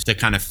characters to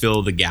kind of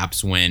fill the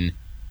gaps when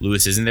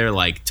Lewis isn't there,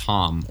 like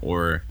Tom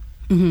or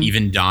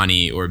even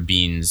Donnie or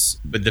Beans.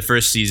 But the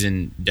first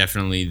season,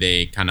 definitely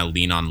they kind of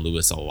lean on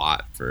Lewis a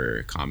lot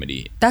for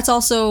comedy. That's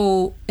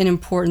also an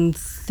important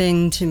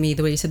thing to me,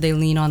 the way you said they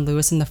lean on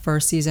Lewis in the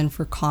first season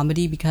for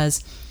comedy,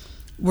 because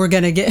we're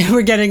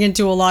getting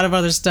into a lot of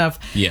other stuff.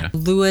 Yeah.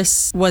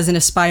 Lewis was an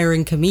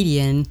aspiring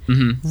comedian,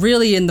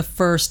 really in the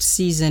first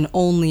season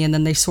only, and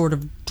then they sort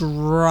of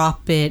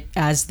drop it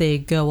as they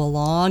go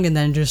along, and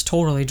then just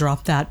totally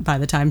drop that by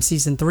the time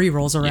season 3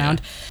 rolls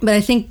around. Yeah. But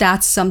I think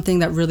that's something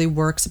that really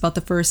works about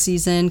the first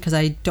season, because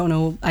I don't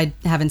know, I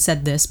haven't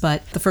said this,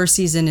 but the first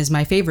season is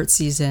my favorite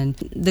season.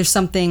 There's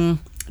something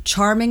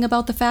charming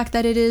about the fact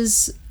that it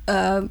is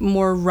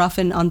more rough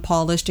and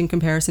unpolished in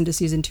comparison to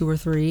season 2 or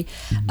 3.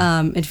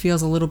 It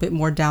feels a little bit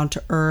more down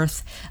to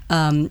earth.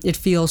 It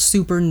feels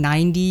super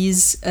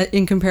 90s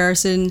in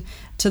comparison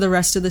to the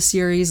rest of the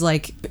series,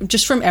 like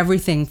just from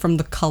everything, from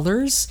the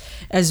colors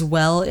as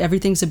well.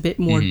 Everything's a bit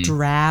more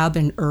drab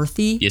and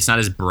earthy. It's not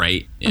as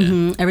bright.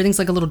 Yeah. Everything's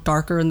like a little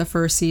darker in the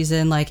first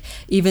season. Like,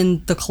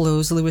 even the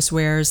clothes Lewis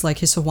wears, like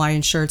his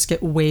Hawaiian shirts,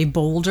 get way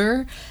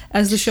bolder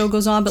as the show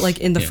goes on. But like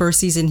in the first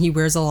season, he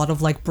wears a lot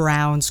of like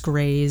browns,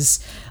 grays,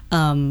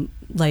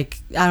 Like,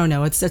 I don't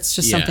know. It's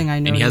just something I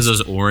noticed. And he has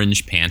those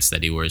orange pants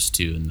that he wears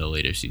too in the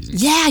later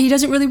seasons. Yeah, he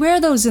doesn't really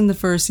wear those in the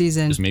first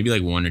season. There's maybe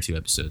like 1 or 2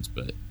 episodes,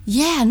 but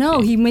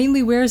he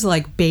mainly wears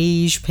like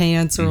beige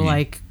pants or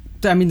like,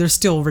 I mean, they're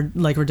still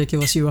like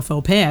ridiculous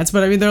UFO pants,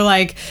 but I mean, they're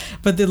like,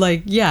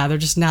 they're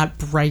just not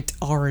bright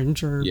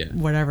orange or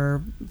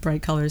whatever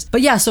bright colors.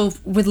 But yeah, so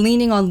with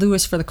leaning on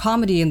Lewis for the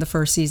comedy in the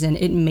first season,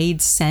 it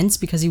made sense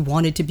because he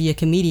wanted to be a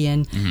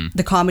comedian.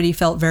 The comedy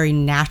felt very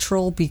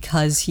natural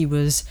because he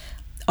was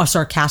a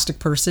sarcastic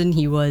person.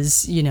 He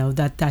was,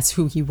 that's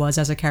who he was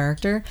as a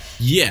character.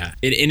 Yeah.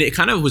 And it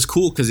kind of was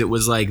cool because it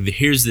was like,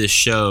 here's this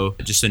show,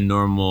 just a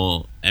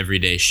normal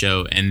everyday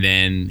show. And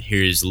then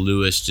here's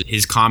Lewis.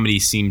 His comedy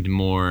seemed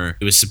more,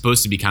 it was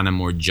supposed to be kind of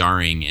more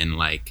jarring and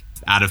like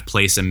out of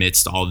place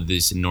amidst all of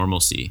this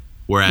normalcy.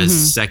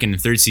 Whereas second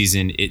and third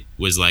season, it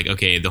was like,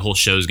 okay, the whole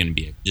show is going to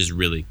be just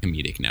really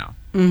comedic now.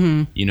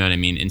 You know what I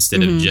mean?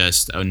 Instead of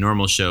just a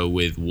normal show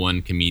with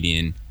one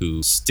comedian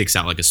who sticks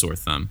out like a sore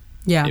thumb.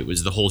 Yeah, it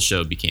was the whole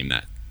show became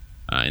that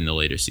in the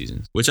later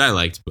seasons, which I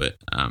liked. But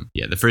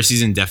the first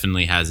season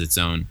definitely has its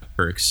own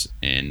perks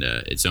and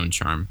its own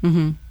charm.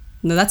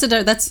 No,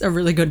 that's a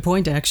really good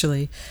point.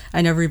 Actually,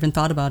 I never even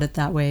thought about it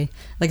that way.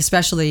 Like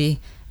especially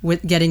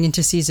with getting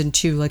into season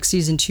 2, like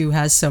season 2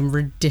 has some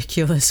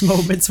ridiculous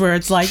moments where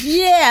it's like,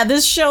 yeah,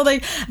 this show they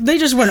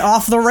just went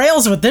off the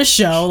rails with this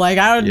show. Like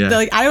I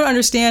don't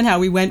understand how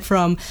we went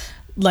from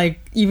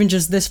like even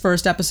just this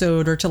first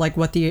episode or to like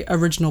what the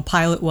original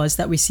pilot was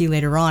that we see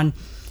later on,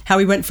 how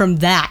we went from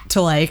that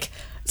to like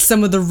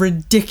some of the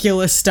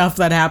ridiculous stuff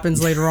that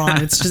happens later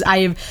on. It's just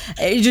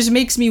it just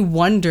makes me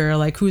wonder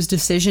like whose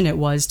decision it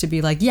was to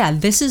be like, yeah,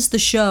 this is the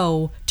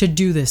show to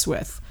do this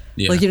with.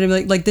 Like, you know,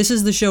 like this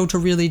is the show to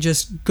really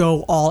just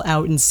go all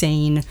out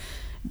insane,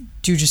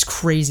 do just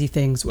crazy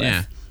things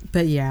with.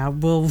 But yeah,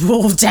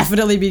 we'll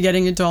definitely be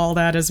getting into all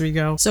that as we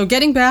go. So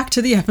getting back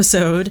to the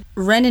episode,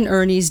 Ren and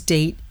Ernie's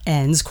date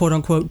ends, quote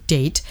unquote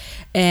date,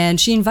 and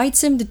she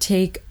invites him to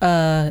take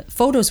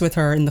photos with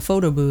her in the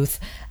photo booth,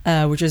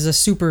 which is a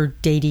super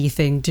datey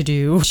thing to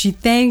do. She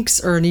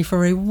thanks Ernie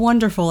for a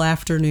wonderful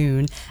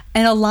afternoon,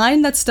 and a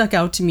line that stuck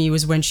out to me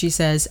was when she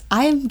says,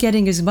 "I am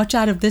getting as much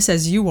out of this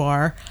as you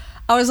are."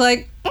 I was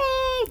like,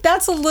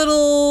 that's a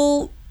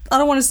little, I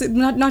don't want to say,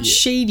 not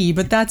shady,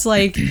 but that's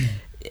like...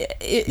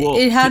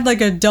 It had like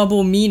a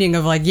double meaning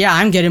of like, yeah,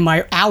 I'm getting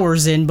my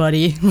hours in,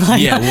 buddy.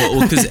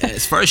 Because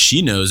as far as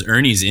she knows,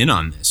 Ernie's in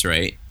on this,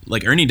 right?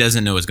 Like Ernie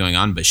doesn't know what's going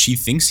on, but she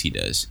thinks he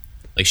does.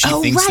 Like she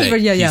thinks that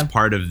he's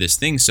part of this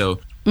thing. So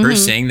her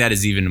saying that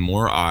is even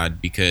more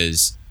odd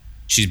because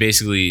she's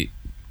basically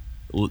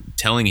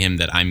telling him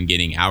that I'm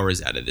getting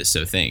hours out of this.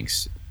 So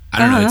thanks. I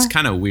don't know. It's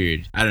kind of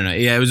weird. I don't know.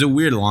 Yeah, it was a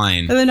weird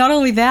line. And then not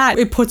only that,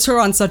 it puts her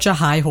on such a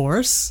high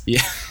horse.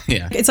 Yeah.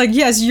 It's like,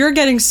 yes, you're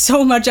getting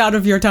so much out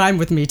of your time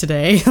with me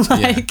today.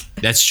 Like,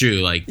 that's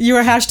true. Like, you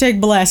are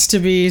 #blessed to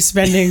be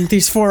spending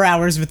these 4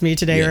 hours with me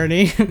today,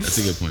 Ernie. That's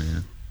a good point, yeah.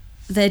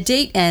 The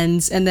date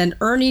ends, and then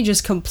Ernie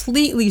just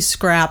completely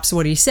scraps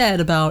what he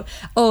said about,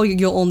 oh,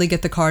 you'll only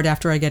get the card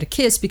after I get a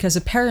kiss, because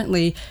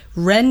apparently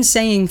Ren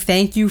saying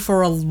thank you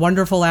for a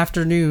wonderful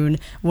afternoon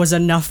was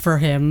enough for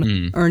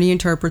him. Ernie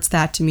interprets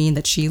that to mean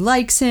that she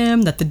likes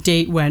him, that the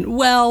date went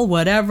well,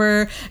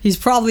 whatever. He's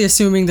probably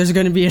assuming there's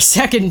going to be a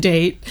second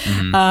date.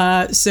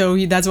 So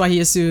that's why he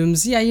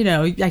assumes, yeah, you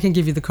know, I can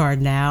give you the card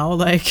now.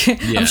 Like,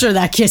 I'm sure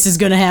that kiss is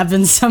going to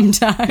happen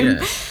sometime.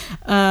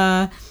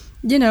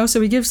 You know, so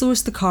he gives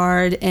Lewis the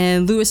card,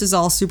 and Lewis is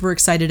all super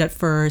excited at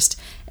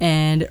first,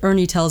 and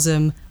Ernie tells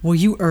him, well,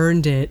 you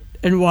earned it,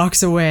 and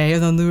walks away.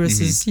 And then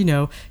Lewis is, you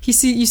know, you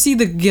see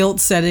the guilt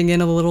setting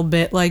in a little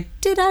bit, like,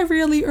 did I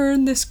really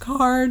earn this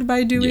card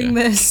by doing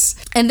this?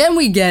 And then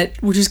we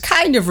get, which is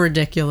kind of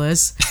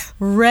ridiculous,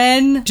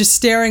 Ren just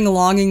staring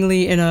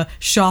longingly in a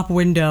shop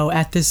window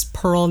at this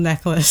pearl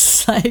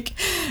necklace. Like,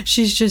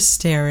 she's just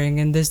staring,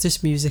 and there's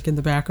this music in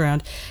the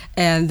background.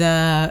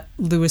 And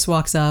Lewis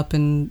walks up,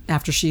 and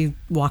after she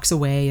walks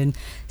away and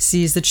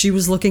sees that she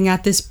was looking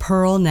at this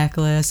pearl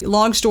necklace.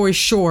 Long story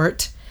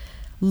short,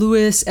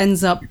 Lewis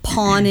ends up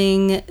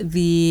pawning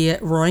the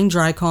Roaring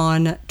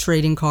Drycon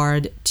trading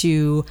card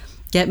to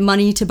get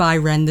money to buy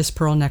Ren this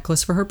pearl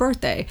necklace for her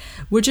birthday,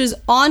 which is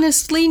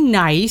honestly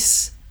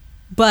nice,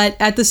 but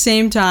at the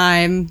same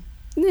time,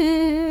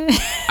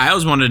 I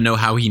always wanted to know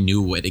how he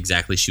knew what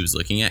exactly she was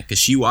looking at, because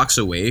she walks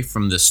away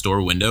from the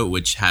store window,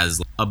 which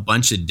has a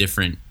bunch of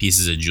different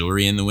pieces of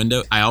jewelry in the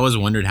window. I always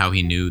wondered how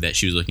he knew that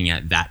she was looking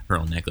at that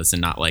pearl necklace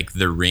and not like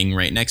the ring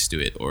right next to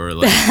it or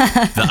like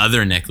the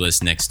other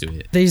necklace next to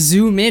it. They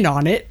zoom in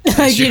on it,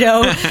 like, you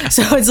know,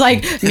 so it's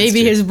like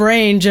maybe his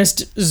brain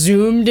just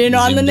zoomed in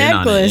on the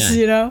necklace,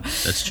 you know.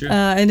 That's true.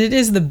 And it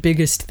is the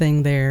biggest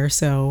thing there,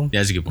 so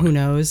that's a good point. Who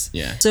knows?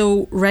 Yeah.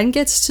 So Ren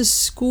gets to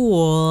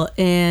school,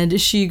 and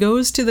she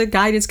goes to the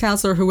guidance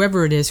counselor,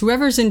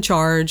 whoever's in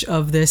charge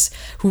of this,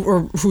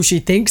 who she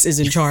thinks is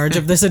in charge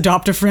of this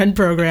Adopt a Friend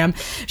program.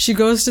 She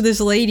goes to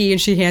this lady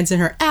and she hands in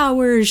her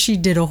hours. She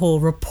did a whole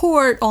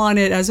report on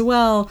it as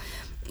well.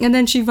 And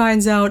then she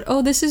finds out,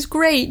 oh, this is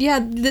great. Yeah,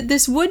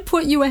 this would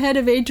put you ahead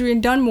of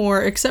Adrian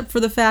Dunmore, except for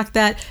the fact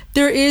that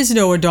there is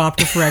no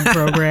Adopt a Friend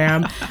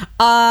program.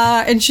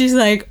 And she's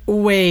like,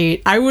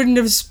 wait, I wouldn't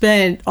have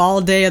spent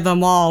all day at the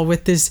mall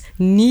with this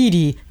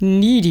needy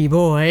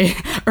boy,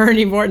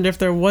 Ernie Morton, if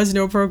there was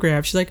no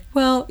program. She's like,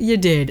 well, you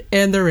did,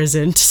 and there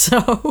isn't.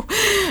 So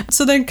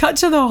then cut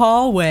to the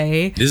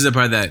hallway. This is the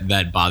part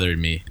that bothered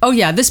me. Oh,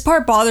 yeah, this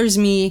part bothers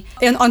me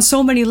and on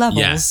so many levels.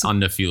 Yes,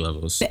 on a few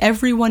levels.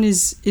 Everyone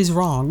is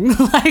wrong.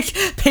 Like,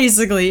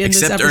 basically, in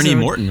Except this episode. Ernie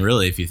Morton,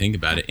 really, if you think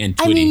about it, and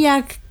Twitty. I mean,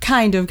 yeah,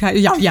 kind of.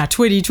 Yeah,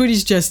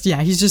 Twitty's just,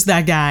 he's just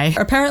that guy.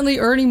 Apparently,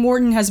 Ernie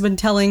Morton has been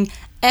telling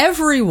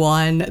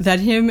everyone that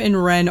him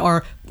and Ren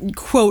are,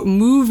 quote,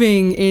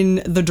 moving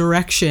in the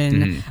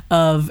direction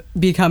of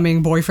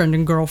becoming boyfriend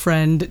and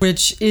girlfriend,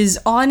 which is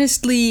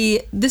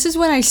honestly, this is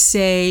when I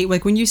say,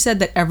 like, when you said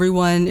that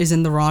everyone is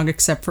in the wrong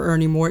except for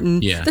Ernie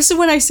Morton, this is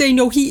when I say,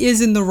 no, he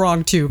is in the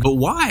wrong too. But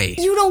why?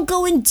 You don't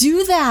go and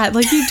do that.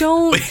 Like, you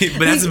don't.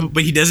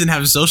 but he doesn't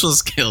have social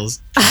skills.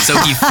 So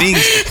he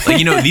thinks,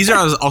 like, these are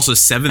also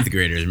 7th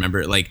graders,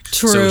 remember? Like,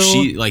 true. So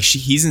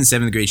he's in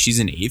 7th grade, she's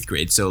in 8th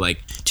grade. So,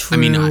 like, true. I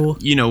mean,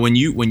 when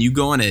you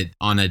go on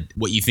a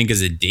what you think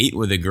is a date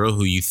with a girl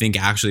who you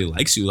think actually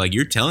likes you, like,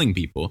 you're telling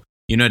people,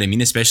 you know what I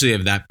mean? Especially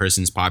if that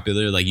person's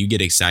popular, like, you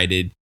get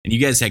excited and you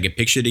guys take a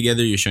picture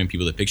together, you're showing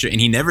people the picture.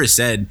 And he never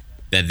said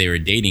that they were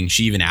dating.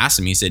 She even asked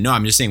him, he said, no,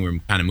 I'm just saying we're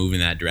kind of moving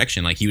in that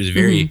direction. Like, he was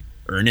very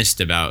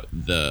earnest about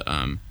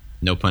the,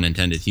 no pun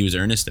intended, he was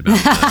earnest about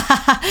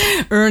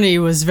the, Ernie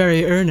was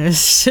very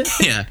earnest.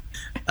 Yeah.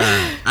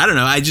 I don't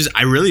know.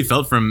 I really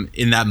felt from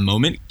in that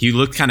moment, he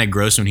looked kind of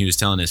gross when he was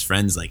telling his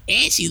friends, like,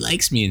 she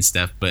likes me and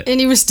stuff. And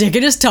he was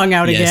sticking his tongue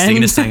out again. Yeah,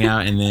 sticking his tongue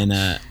out. And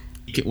then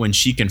when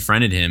she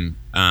confronted him,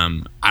 I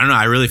don't know.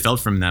 I really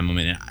felt from that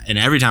moment. And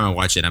every time I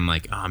watch it, I'm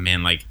like, oh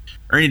man, like,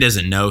 Ernie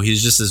doesn't know.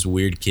 He's just this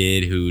weird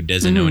kid who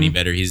doesn't know any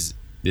better. He's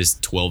this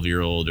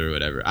 12-year-old or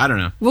whatever. I don't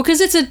know. Well,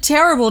 because it's a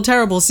terrible,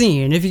 terrible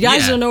scene. If you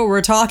guys don't know what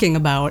we're talking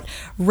about,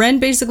 Ren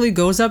basically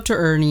goes up to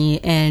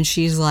Ernie and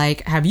she's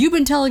like, have you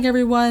been telling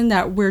everyone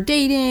that we're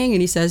dating? And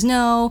he says,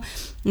 no.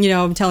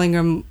 I'm telling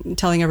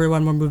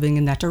everyone we're moving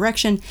in that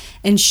direction.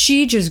 And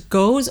she just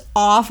goes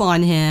off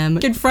on him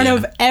in front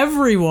of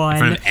everyone. In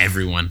front of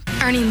everyone.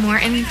 Ernie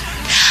Morton,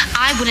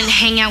 I wouldn't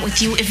hang out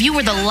with you if you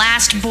were the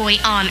last boy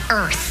on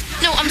Earth.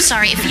 No, I'm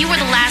sorry, if you were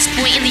the last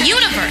boy in the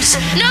universe.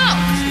 No!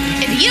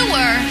 If you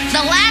were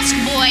the last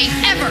boy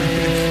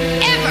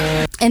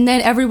ever. And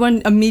then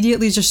everyone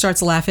immediately just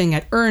starts laughing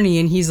at Ernie,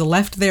 and he's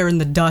left there in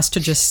the dust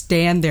to just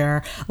stand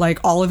there. Like,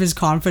 all of his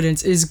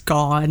confidence is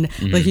gone.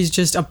 Like, he's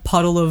just a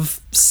puddle of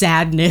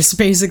sadness,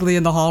 basically,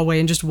 in the hallway,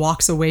 and just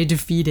walks away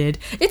defeated.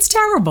 It's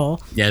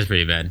terrible. Yeah, it's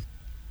pretty bad.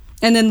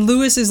 And then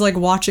Lewis is, like,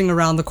 watching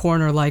around the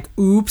corner like,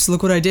 oops,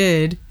 look what I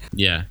did.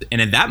 Yeah.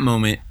 And at that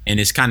moment, and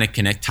it's kind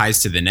of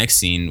ties to the next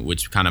scene,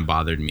 which kind of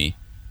bothered me.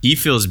 He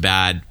feels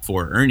bad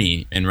for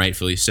Ernie, and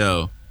rightfully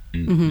so.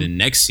 In the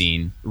next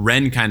scene,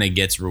 Ren kind of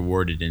gets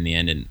rewarded in the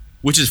end, and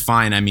which is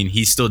fine. I mean,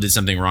 he still did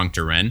something wrong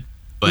to Ren,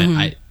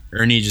 but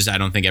Ernie I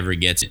don't think ever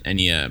gets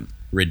any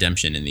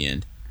redemption in the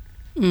end.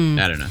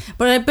 I don't know.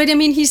 But I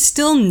mean, he's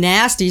still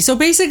nasty. So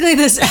basically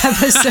this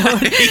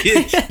episode...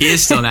 he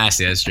is still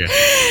nasty, that's true.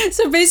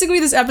 So basically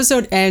this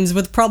episode ends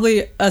with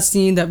probably a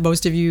scene that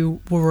most of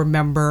you will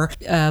remember.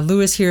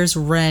 Lewis hears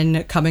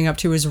Ren coming up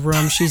to his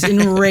room. She's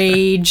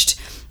enraged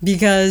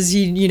because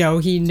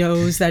he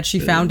knows that she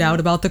found out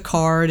about the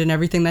card and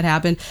everything that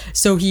happened.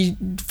 So he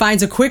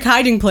finds a quick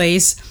hiding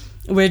place,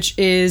 which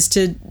is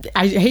to,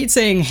 I hate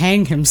saying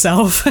hang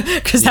himself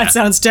because that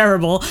sounds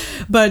terrible,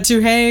 but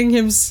to hang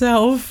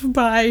himself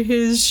by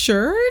his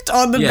shirt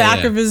on the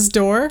back of his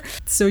door.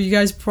 So you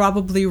guys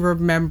probably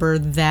remember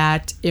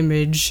that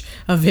image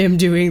of him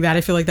doing that.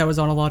 I feel like that was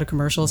on a lot of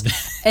commercials,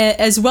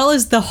 as well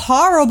as the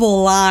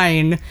horrible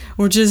line,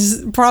 which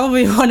is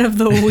probably one of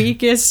the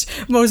weakest,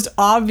 most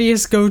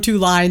obvious go-to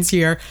lines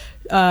here.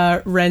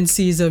 Ren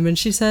sees him and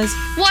she says,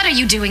 "What are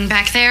you doing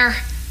back there?"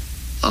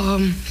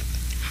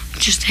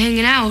 Just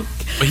hanging out.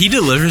 But he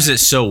delivers it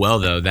so well,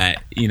 though,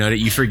 that that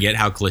you forget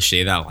how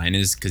cliche that line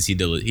is, because he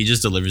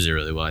just delivers it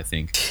really well, I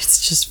think.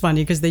 It's just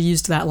funny because they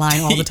used that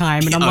line all the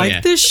time, and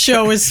I'm this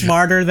show is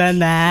smarter than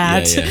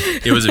that. Yeah.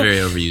 It was a very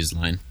overused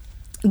line.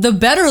 The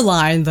better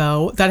line,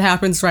 though, that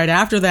happens right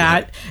after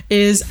that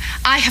is,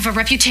 "I have a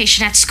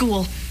reputation at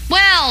school."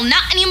 Well,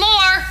 not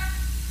anymore.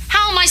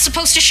 How am I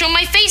supposed to show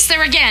my face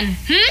there again?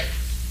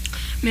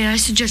 May I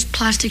suggest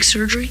plastic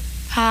surgery?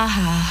 Ha ha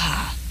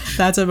ha.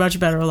 That's a much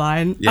better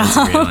line. Yeah, it's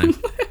a great line.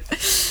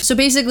 So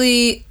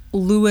basically,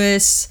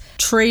 Lewis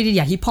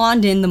traded, he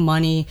pawned in the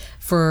money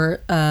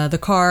for the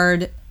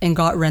card and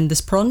got Ren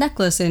this pearl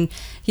necklace, and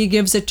he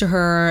gives it to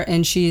her,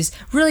 and she's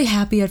really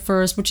happy at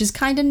first, which is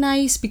kind of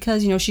nice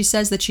because, she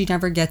says that she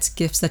never gets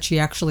gifts that she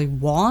actually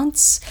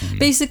wants.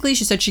 Basically,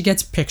 she said she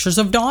gets pictures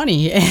of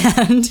Donnie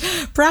and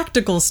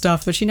practical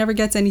stuff, but she never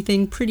gets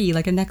anything pretty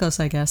like a necklace,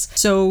 I guess.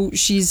 So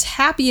she's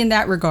happy in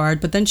that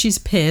regard, but then she's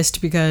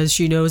pissed because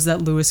she knows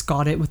that Lewis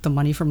got it with the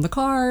money from the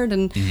card.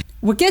 And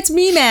what gets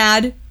me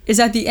mad is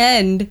at the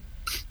end,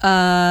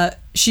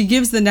 she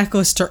gives the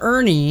necklace to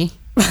Ernie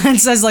and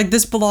says, like,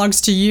 this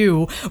belongs to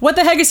you. What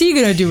the heck is he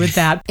gonna do with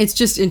that? It's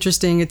just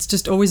interesting. It's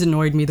just always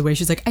annoyed me the way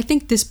she's like, I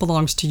think this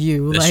belongs to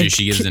you. That's like, true.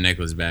 She gives the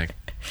necklace back.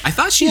 I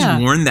thought she's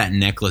worn that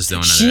necklace though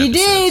in other She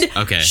episodes. did.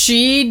 Okay.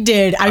 She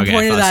did. I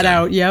pointed that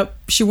out. Yep.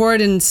 She wore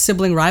it in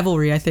Sibling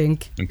Rivalry, I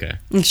think. Okay.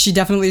 And she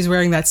definitely is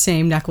wearing that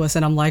same necklace,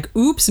 and I'm like,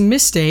 oops,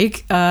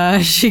 mistake.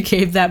 She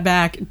gave that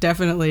back,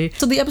 definitely.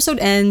 So the episode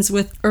ends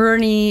with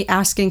Ernie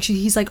asking,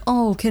 he's like,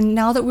 oh,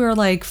 now that we're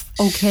like,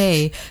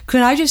 okay,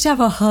 could I just have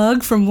a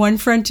hug from one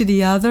friend to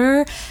the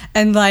other?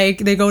 And like,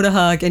 they go to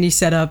hug, and he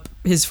set up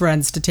his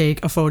friends to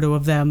take a photo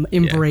of them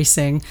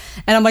embracing.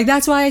 Yeah. And I'm like,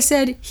 that's why I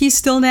said he's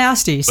still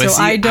nasty, so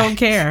I don't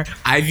care.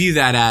 I view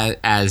that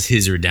as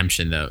his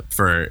redemption, though,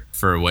 for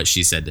what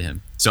she said to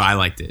him. So I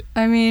liked it.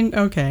 I mean,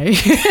 okay.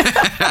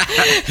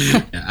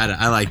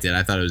 I liked it.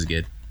 I thought it was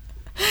good.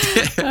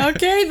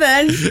 Okay,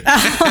 then.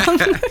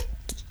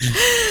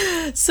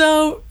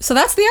 So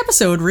that's the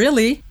episode,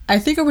 really. I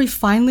think, are we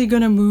finally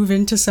going to move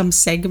into some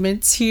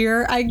segments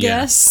here, I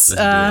guess?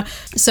 Yeah,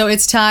 so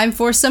it's time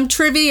for some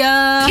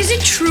trivia. Is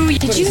it true?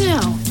 Did you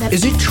know that...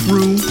 Is it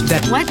true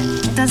that... What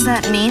does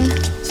that mean?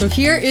 So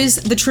here is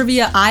the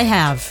trivia I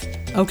have.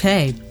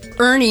 Okay.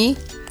 Ernie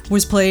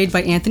was played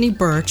by Anthony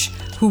Birch,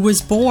 who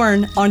was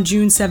born on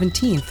June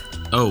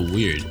 17th. Oh,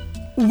 weird.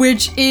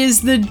 Which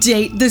is the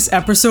date this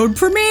episode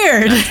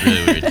premiered. That's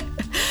really weird.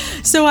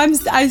 So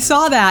I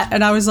saw that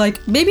and I was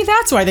like, maybe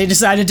that's why they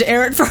decided to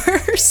air it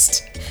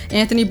first.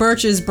 Anthony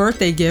Birch's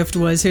birthday gift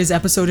was his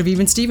episode of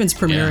Even Stevens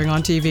premiering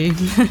on TV.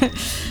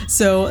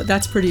 So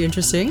that's pretty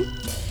interesting.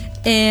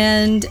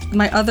 And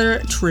my other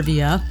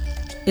trivia,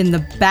 in the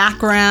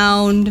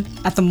background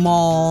at the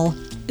mall,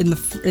 in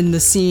the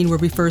scene where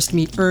we first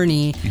meet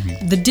Ernie,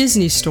 the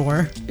Disney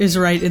store is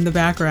right in the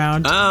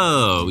background.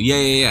 Oh,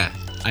 yeah.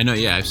 I know, I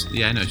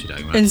know what you're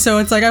talking about. And so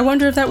it's like, I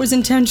wonder if that was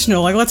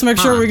intentional. Like, let's make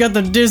sure we got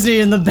the Disney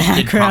in the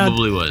background. It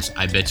probably was.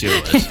 I bet you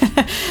it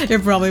was.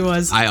 It probably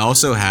was. I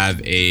also have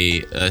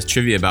a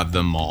trivia about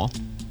the mall.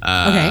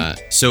 Okay.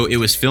 So it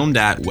was filmed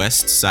at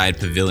West Side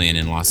Pavilion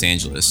in Los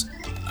Angeles.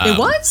 It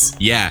was?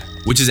 Yeah,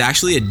 which is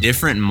actually a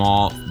different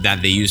mall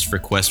that they used for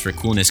Quest for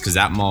Coolness, because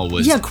that mall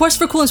was... Yeah, Quest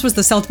for Coolness was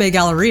the South Bay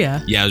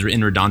Galleria. Yeah, it was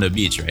in Redondo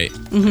Beach, right?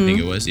 I think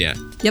it was, yeah.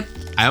 Yep.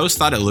 I always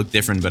thought it looked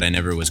different, but I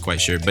never was quite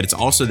sure. But it's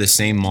also the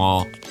same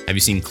mall. Have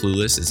you seen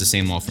Clueless? It's the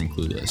same mall from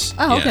Clueless.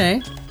 Oh,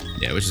 okay.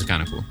 Yeah, which is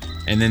kind of cool.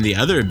 And then the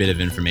other bit of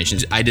information,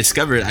 I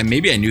discovered,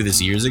 maybe I knew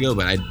this years ago,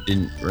 but I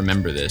didn't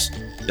remember this,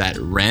 that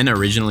Ren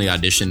originally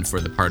auditioned for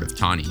the part of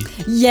Tawny.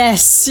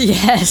 Yes. I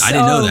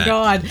didn't know that. Oh,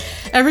 God.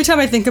 Every time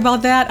I think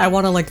about that, I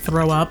want to, like,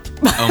 throw up.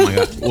 Oh, my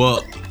God.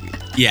 Well,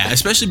 yeah,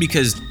 especially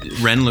because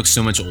Ren looks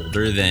so much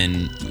older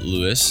than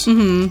Lewis.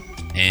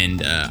 Mm-hmm.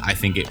 And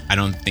I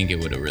don't think it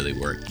would have really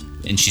worked.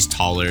 And she's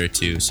taller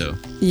too, so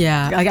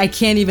yeah, I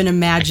can't even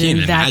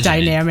imagine that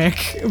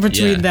dynamic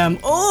between them.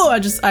 Oh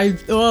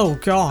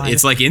God,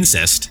 it's like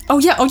incest. Oh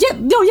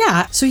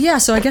yeah.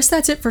 So I guess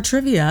that's it for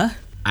trivia.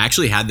 I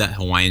actually had that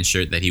Hawaiian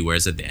shirt that he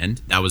wears at the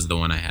end. That was the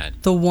one I had.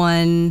 The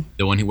one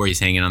where he's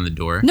hanging on the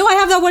door. No, I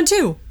have that one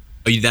too.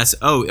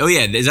 Oh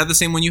yeah. Is that the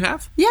same one you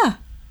have? Yeah.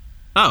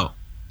 Oh.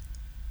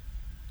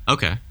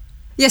 Okay.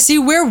 Yeah, see,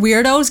 we're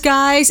weirdos,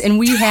 guys, and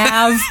we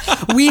have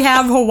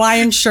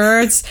Hawaiian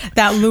shirts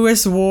that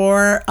Lewis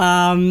wore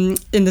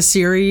in the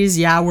series.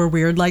 Yeah, we're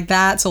weird like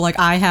that. So, like,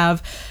 I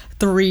have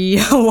 3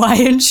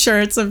 Hawaiian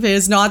shirts of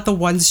his, not the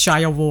ones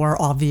Shia wore,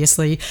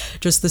 obviously,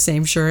 just the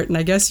same shirt. And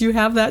I guess you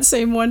have that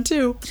same one,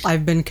 too.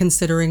 I've been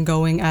considering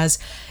going as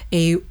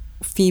a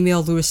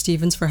female Louis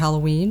Stevens for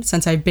Halloween,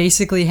 since I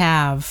basically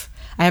have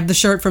the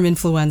shirt from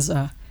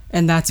Influenza,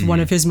 and that's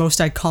one of his most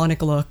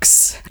iconic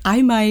looks.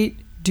 I might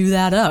do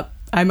that up.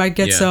 I might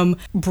get some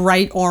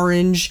bright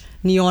orange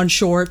neon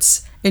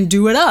shorts and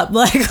do it up.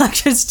 Like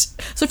just.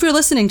 So if you're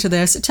listening to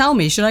this, tell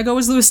me, should I go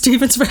as Louis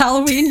Stevens for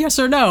Halloween? Yes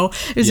or no?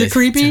 Is it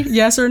creepy?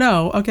 Yes or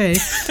no? Okay.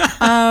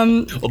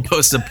 We'll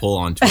post a poll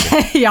on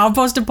Twitter. Yeah, I'll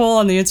post a poll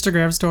on the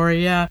Instagram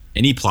story. Yeah.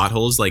 Any plot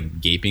holes, like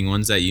gaping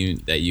ones that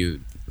you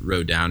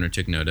wrote down or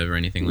took note of or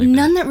anything like that?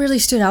 None that really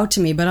stood out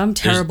to me, but I'm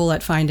terrible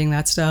at finding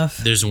that stuff.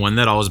 There's one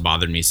that always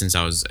bothered me since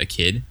I was a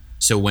kid.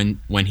 So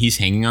when he's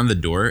hanging on the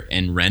door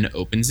and Ren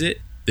opens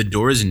it, the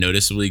door is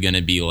noticeably going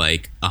to be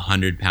like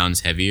 100 pounds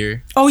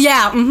heavier. Oh,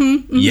 yeah.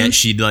 Mm-hmm. Yet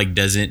she like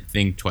doesn't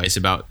think twice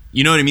about,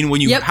 you know what I mean? When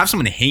you have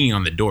someone hanging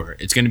on the door,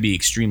 it's going to be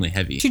extremely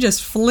heavy. She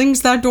just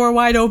flings that door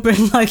wide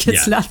open like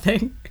it's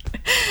nothing.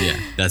 Yeah,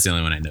 that's the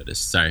only one I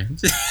noticed. Sorry.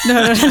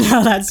 No,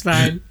 that's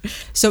fine.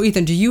 So,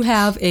 Ethan, do you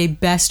have a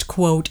best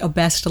quote, a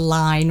best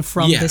line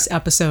from this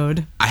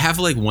episode? I have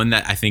like one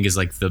that I think is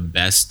like the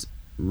best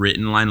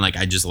written line. Like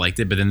I just liked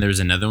it, but then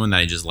there's another one that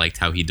I just liked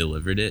how he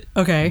delivered it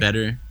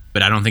better.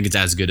 But I don't think it's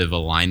as good of a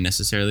line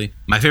necessarily.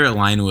 My favorite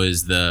line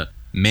was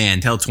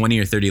tell 20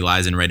 or 30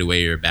 lies and right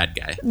away you're a bad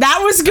guy. That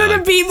was going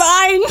to be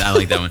mine. I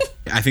like that one.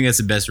 I think that's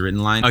the best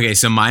written line. Okay,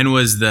 so mine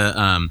was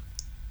I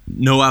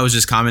was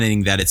just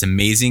commenting that it's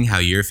amazing how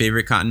your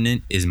favorite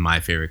continent is my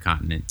favorite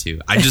continent too.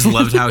 I just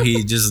loved how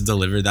he just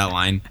delivered that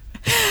line.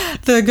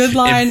 The good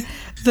line,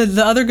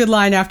 The other good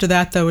line after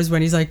that, though, is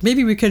when he's like,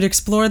 maybe we could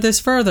explore this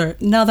further.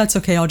 No, that's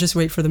okay. I'll just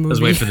wait for the movie.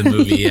 Let's wait for the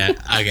movie, yeah.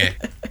 Okay.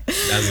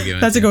 That's a good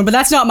one. That's a good one, but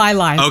that's not my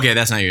line. Okay,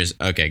 that's not yours.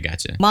 Okay,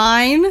 gotcha.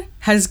 Mine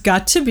has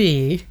got to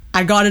be,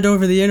 I got it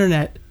over the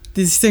internet.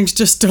 These things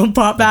just don't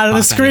pop out of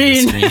the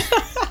screen.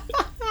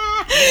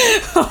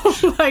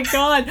 Oh my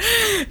God.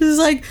 This is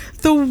like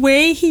the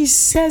way he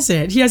says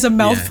it. He has a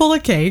mouthful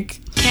of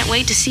cake. Can't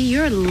wait to see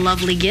your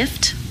lovely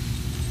gift.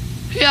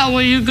 Yeah,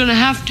 well, you're gonna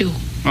have to.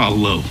 Oh,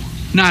 Lou,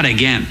 not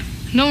again.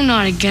 No,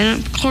 not again.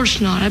 Of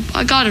course not.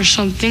 I got her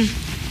something.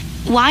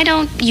 Why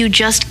don't you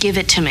just give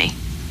it to me?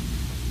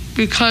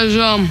 Because,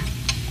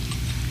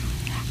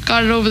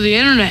 got it over the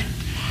internet.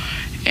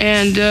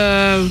 And,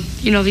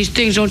 these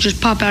things don't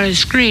just pop out of the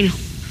screen.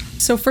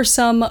 So for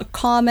some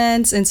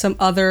comments and some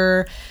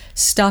other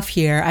stuff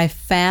here, I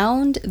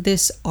found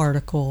this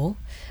article.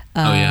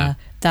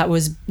 That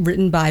was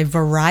written by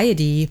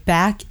Variety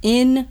back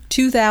in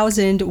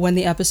 2000 when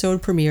the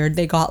episode premiered.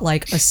 They got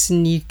like a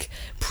sneak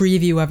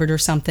preview of it or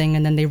something,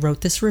 and then they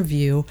wrote this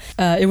review.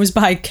 It was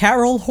by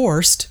Carol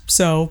Horst.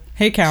 So,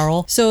 hey,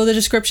 Carol. So the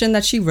description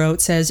that she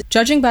wrote says,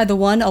 judging by the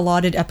one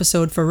allotted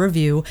episode for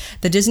review,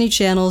 the Disney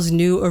Channel's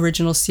new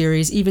original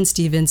series, Even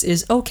Stevens,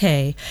 is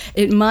okay.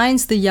 It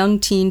mines the young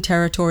teen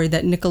territory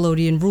that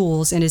Nickelodeon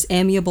rules and is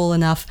amiable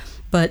enough,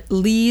 but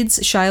leads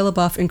Shia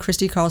LaBeouf and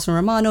Christy Carlson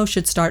Romano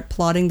should start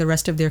plotting the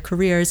rest of their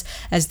careers,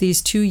 as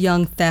these two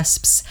young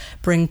thesps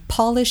bring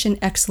polish and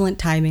excellent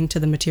timing to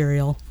the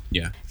material.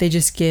 Yeah. They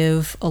just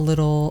give a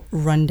little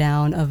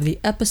rundown of the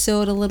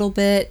episode a little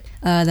bit.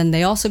 Then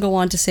they also go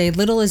on to say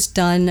little is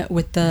done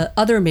with the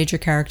other major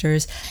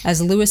characters,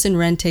 as Lewis and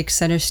Ren take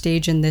center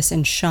stage in this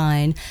and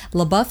shine.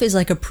 LaBeouf is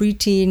like a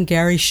preteen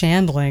Gary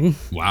Shandling.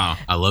 Wow,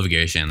 I love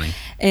Gary Shandling.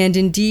 And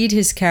indeed,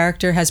 his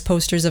character has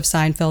posters of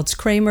Seinfeld's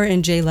Kramer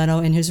and Jay Leno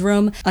in his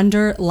room,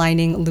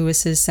 underlining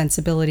Lewis's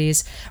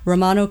sensibilities.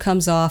 Romano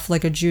comes off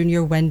like a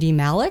junior Wendy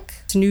Malick,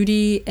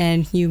 snooty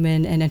and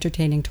human and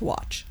entertaining to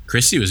watch.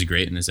 Christy was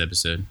great in this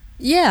episode.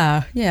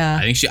 Yeah.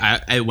 I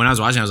think when I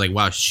was watching, I was like,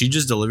 wow, she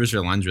just delivers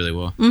her lines really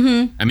well.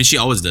 Mm-hmm. I mean, she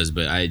always does,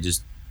 but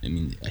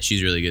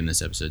she's really good in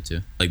this episode too.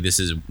 Like,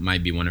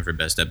 might be one of her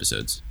best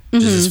episodes.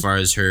 Just as far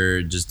as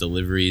her just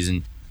deliveries,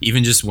 and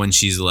even just when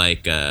she's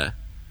like,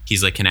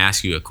 he's like, can I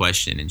ask you a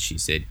question? And she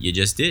said, you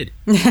just did.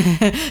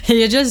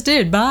 You just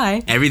did,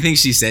 bye. Everything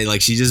she said, like,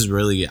 she just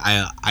really,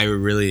 I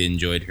really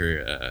enjoyed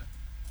her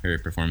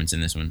performance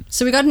in this one.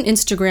 So we got an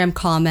Instagram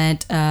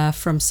comment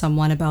from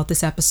someone about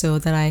this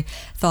episode that I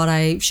thought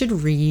I should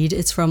read.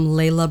 It's from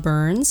Layla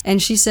Burns, and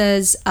she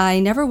says, I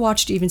never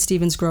watched Even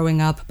Stevens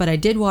growing up, but I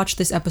did watch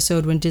this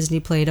episode when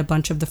Disney played a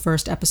bunch of the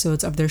first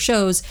episodes of their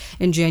shows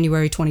in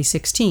January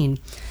 2016.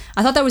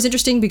 I thought that was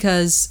interesting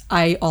because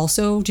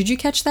did you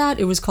catch that?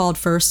 It was called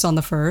Firsts on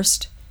the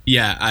First.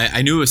 Yeah,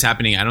 I knew it was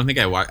happening. I don't think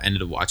I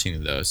ended up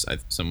watching those.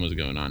 Something was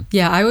going on.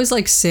 Yeah, I was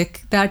like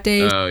sick that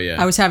day. Oh, yeah.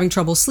 I was having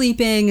trouble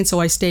sleeping, and so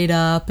I stayed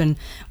up and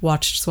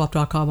watched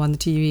Swap.com on the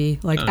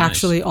TV,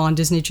 actually on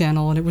Disney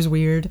Channel, and it was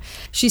weird.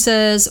 She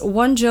says,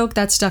 one joke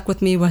that stuck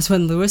with me was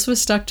when Lewis was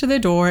stuck to the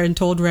door and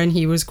told Ren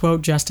he was,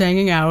 quote, just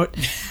hanging out.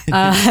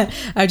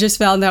 I just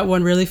found that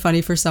one really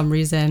funny for some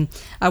reason.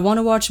 I want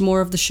to watch more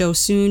of the show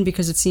soon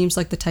because it seems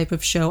like the type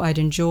of show I'd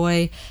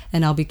enjoy,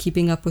 and I'll be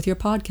keeping up with your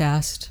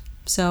podcast.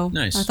 So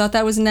nice. I thought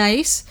that was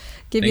nice.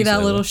 Thanks, you that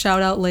Layla. Little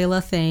shout out,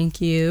 Layla.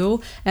 Thank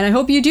you. And I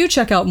hope you do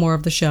check out more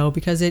of the show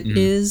because it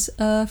is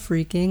a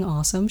freaking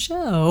awesome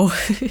show.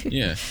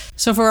 Yeah.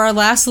 So for our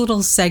last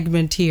little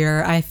segment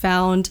here, I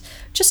found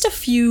just a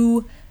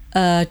few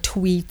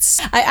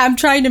tweets. I'm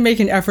trying to make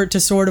an effort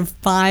to sort of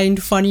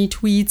find funny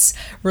tweets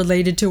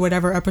related to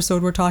whatever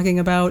episode we're talking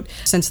about.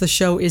 Since the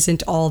show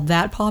isn't all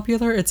that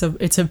popular, it's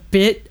a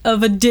bit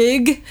of a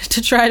dig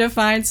to try to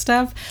find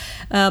stuff.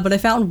 But I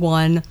found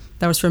one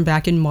that was from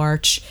back in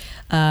March.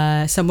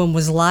 Someone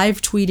was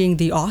live tweeting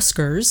the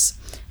Oscars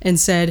and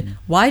said,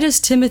 why does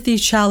Timothée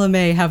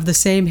Chalamet have the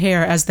same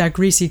hair as that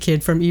greasy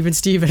kid from Even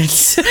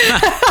Stevens?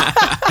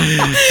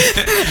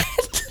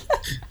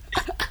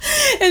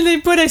 And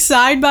they put a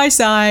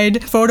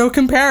side-by-side photo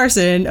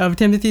comparison of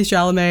Timothée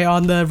Chalamet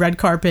on the red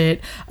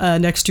carpet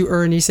next to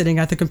Ernie sitting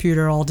at the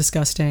computer, all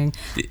disgusting.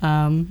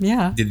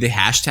 Yeah. Did they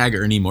hashtag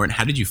Ernie Morton?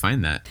 How did you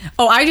find that?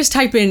 Oh, I just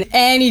type in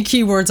any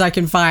keywords I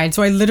can find.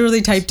 So I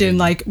literally typed in,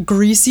 like,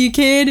 greasy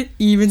kid,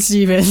 Even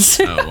Stevens.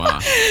 Oh, wow.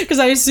 Because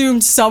I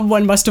assumed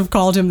someone must have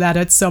called him that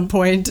at some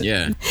point.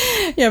 Yeah.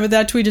 Yeah, but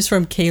that tweet is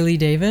from Kaylee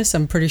Davis.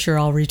 I'm pretty sure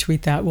I'll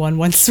retweet that one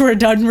once we're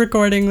done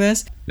recording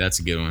this. That's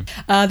a good one.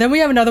 Then we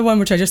have another one,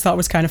 which I just thought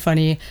was kind of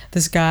funny.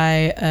 This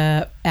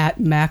guy at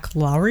Mac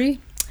Lowry,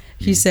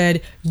 he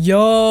said,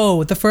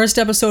 yo, the first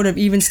episode of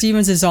Even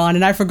Stevens is on,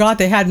 and I forgot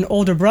they had an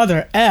older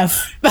brother,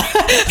 F.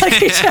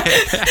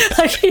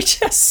 he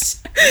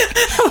just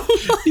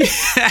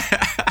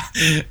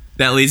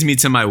That leads me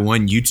to my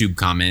one YouTube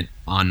comment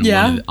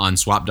on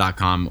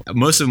swap.com.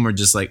 Most of them were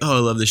just like, oh, I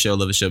love the show.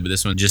 But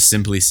this one just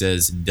simply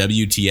says,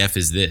 WTF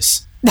is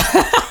this?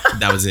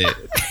 That was it.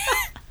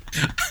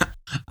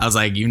 I was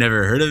like, you've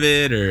never heard of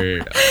it,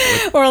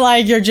 or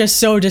like you're just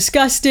so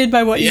disgusted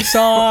by what you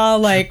saw.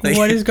 Like,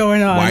 what is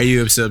going on? Why are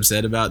you so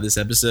upset about this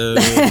episode?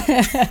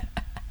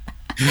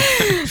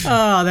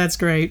 Oh, that's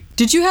great.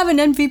 Did you have an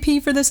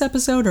MVP for this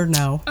episode or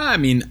no? I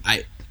mean,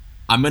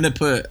 I'm gonna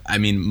put. I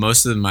mean,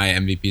 most of my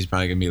MVP is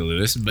probably gonna be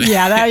Lewis, but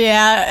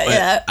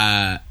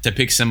to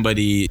pick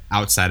somebody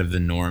outside of the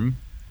norm,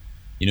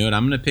 you know what?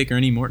 I'm gonna pick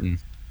Ernie Morton.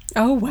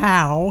 Oh,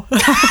 wow.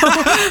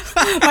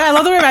 I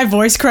love the way my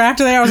voice cracked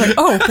there. I was like,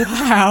 oh,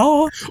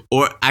 wow.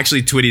 Or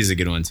actually, Twitty's a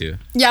good one, too.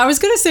 Yeah, I was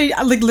going to say,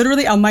 like,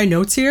 literally on my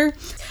notes here,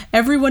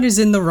 everyone is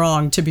in the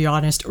wrong, to be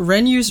honest.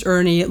 Ren used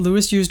Ernie,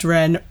 Lewis used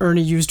Ren,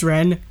 Ernie used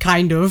Ren,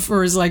 kind of,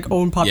 for his, like,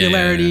 own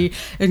popularity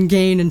and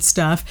gain and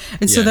stuff.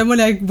 And so then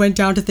when I went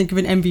down to think of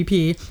an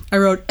MVP, I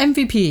wrote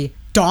MVP.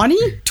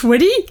 Donnie?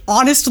 Twitty?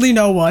 Honestly,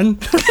 no one.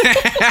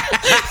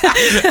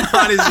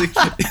 Honestly,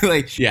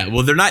 like, yeah,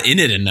 well, they're not in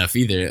it enough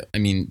either. I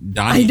mean,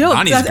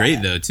 Donnie's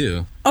great, though,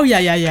 too. Oh,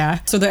 yeah.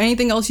 So, is there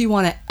anything else you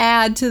want to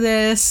add to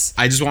this?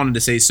 I just wanted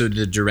to say, so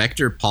the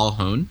director, Paul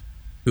Hone,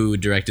 who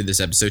directed this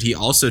episode, he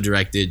also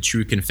directed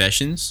True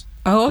Confessions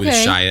with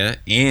Shia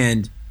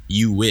and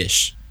You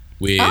Wish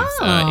with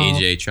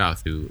AJ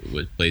Trouth, who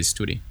plays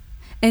Twitty.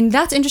 And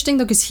that's interesting,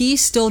 though, because he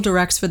still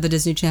directs for the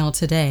Disney Channel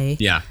today.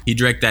 Yeah. He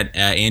directed that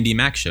Andy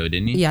Mack show,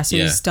 didn't he? Yeah, so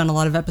he's done a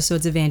lot of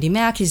episodes of Andy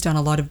Mack. He's done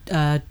a lot of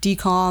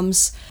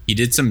DComs. He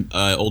did some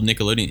old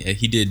Nickelodeon.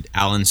 He did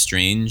Alan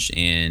Strange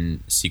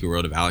and Secret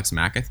World of Alex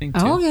Mack, I think,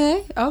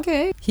 too.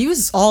 Okay. He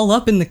was all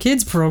up in the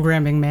kids'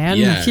 programming, man.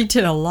 Yeah. He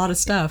did a lot of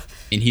stuff.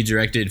 And he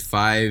directed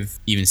 5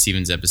 Even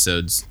Stevens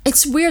episodes.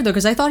 It's weird, though,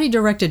 because I thought he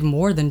directed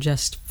more than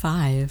just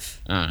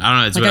 5. I don't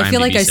know. It's like, what I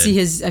feel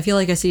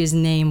like I see his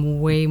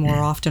name way more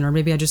often, or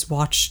maybe I just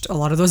watched a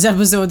lot of those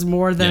episodes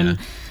more than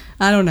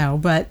I don't know,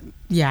 but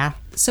yeah.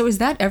 So is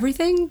that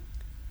everything?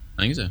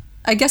 I think so.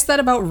 I guess that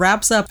about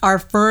wraps up our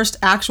first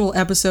actual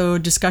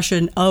episode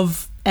discussion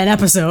of an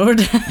episode.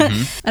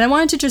 And I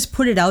wanted to just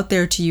put it out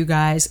there to you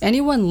guys.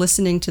 Anyone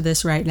listening to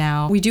this right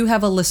now, we do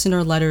have a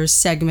listener letters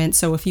segment.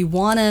 So if you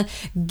want to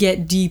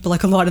get deep,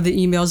 like a lot of the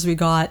emails we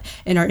got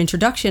in our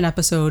introduction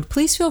episode,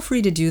 please feel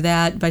free to do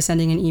that by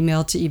sending an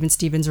email to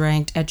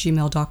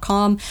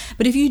evenstevensranked@gmail.com.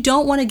 But if you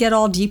don't want to get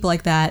all deep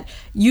like that,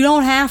 you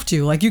don't have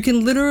to. Like, you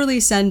can literally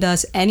send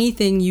us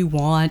anything you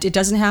want. It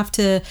doesn't have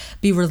to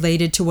be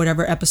related to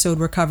whatever episode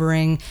we're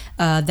covering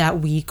that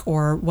week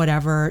or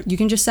whatever. You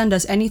can just send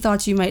us any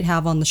thoughts you might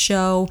have on the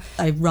show.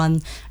 I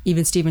run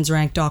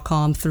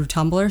evenstevensranked.com through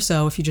Tumblr,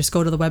 so if you just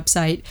go to the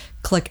website,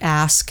 click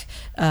ask,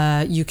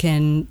 you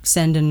can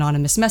send an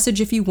anonymous message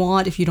if you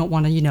want. If you don't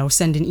want to,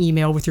 send an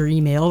email with your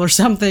email or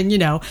something,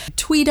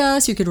 tweet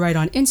us. You could write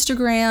on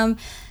Instagram,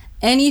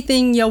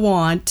 anything you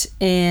want,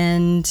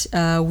 and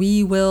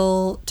we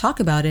will talk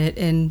about it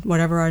in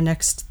whatever our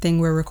next thing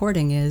we're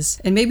recording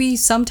is. And maybe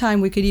sometime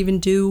we could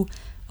even do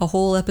a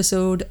whole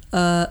episode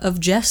of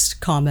just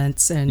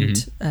comments and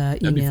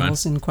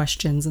emails and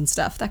questions and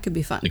stuff. That could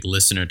be fun. Like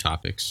listener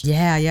topics.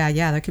 Yeah.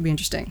 That could be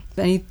interesting.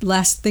 Any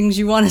last things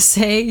you want to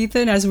say,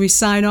 Ethan, as we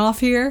sign off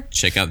here?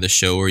 Check out the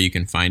show where you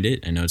can find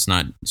it. I know it's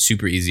not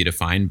super easy to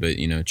find, but,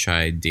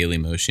 try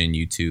Dailymotion,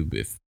 YouTube.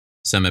 If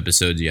some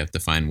episodes you have to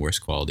find worse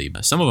quality,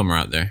 but some of them are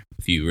out there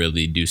if you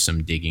really do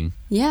some digging.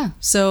 Yeah.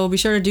 So be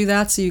sure to do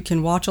that so you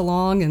can watch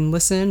along and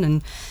listen,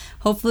 and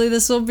hopefully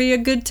this will be a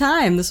good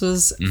time. This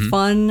was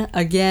fun.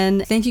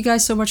 Again, thank you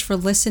guys so much for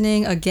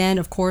listening. Again,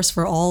 of course,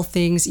 for all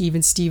things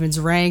Even Stevens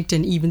Ranked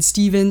and Even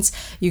Stevens,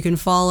 you can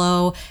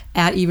follow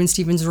at Even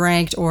Stevens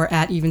Ranked or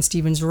at Even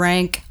Stevens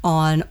Rank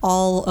on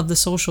all of the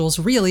socials,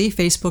 really,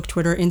 Facebook,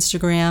 Twitter,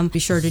 Instagram. Be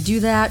sure to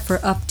do that for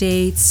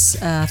updates,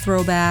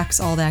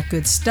 throwbacks, all that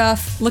good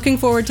stuff. Looking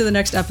forward to the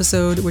next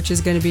episode, which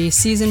is going to be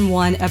Season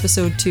 1,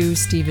 Episode 2,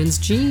 Stevens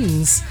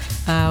Jeans,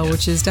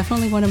 which is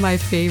definitely one of my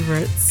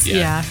favorites.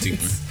 Yeah.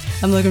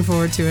 I'm looking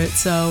forward to it.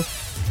 So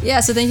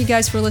thank you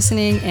guys for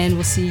listening, and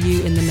we'll see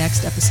you in the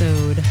next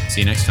episode.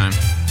 See you next time.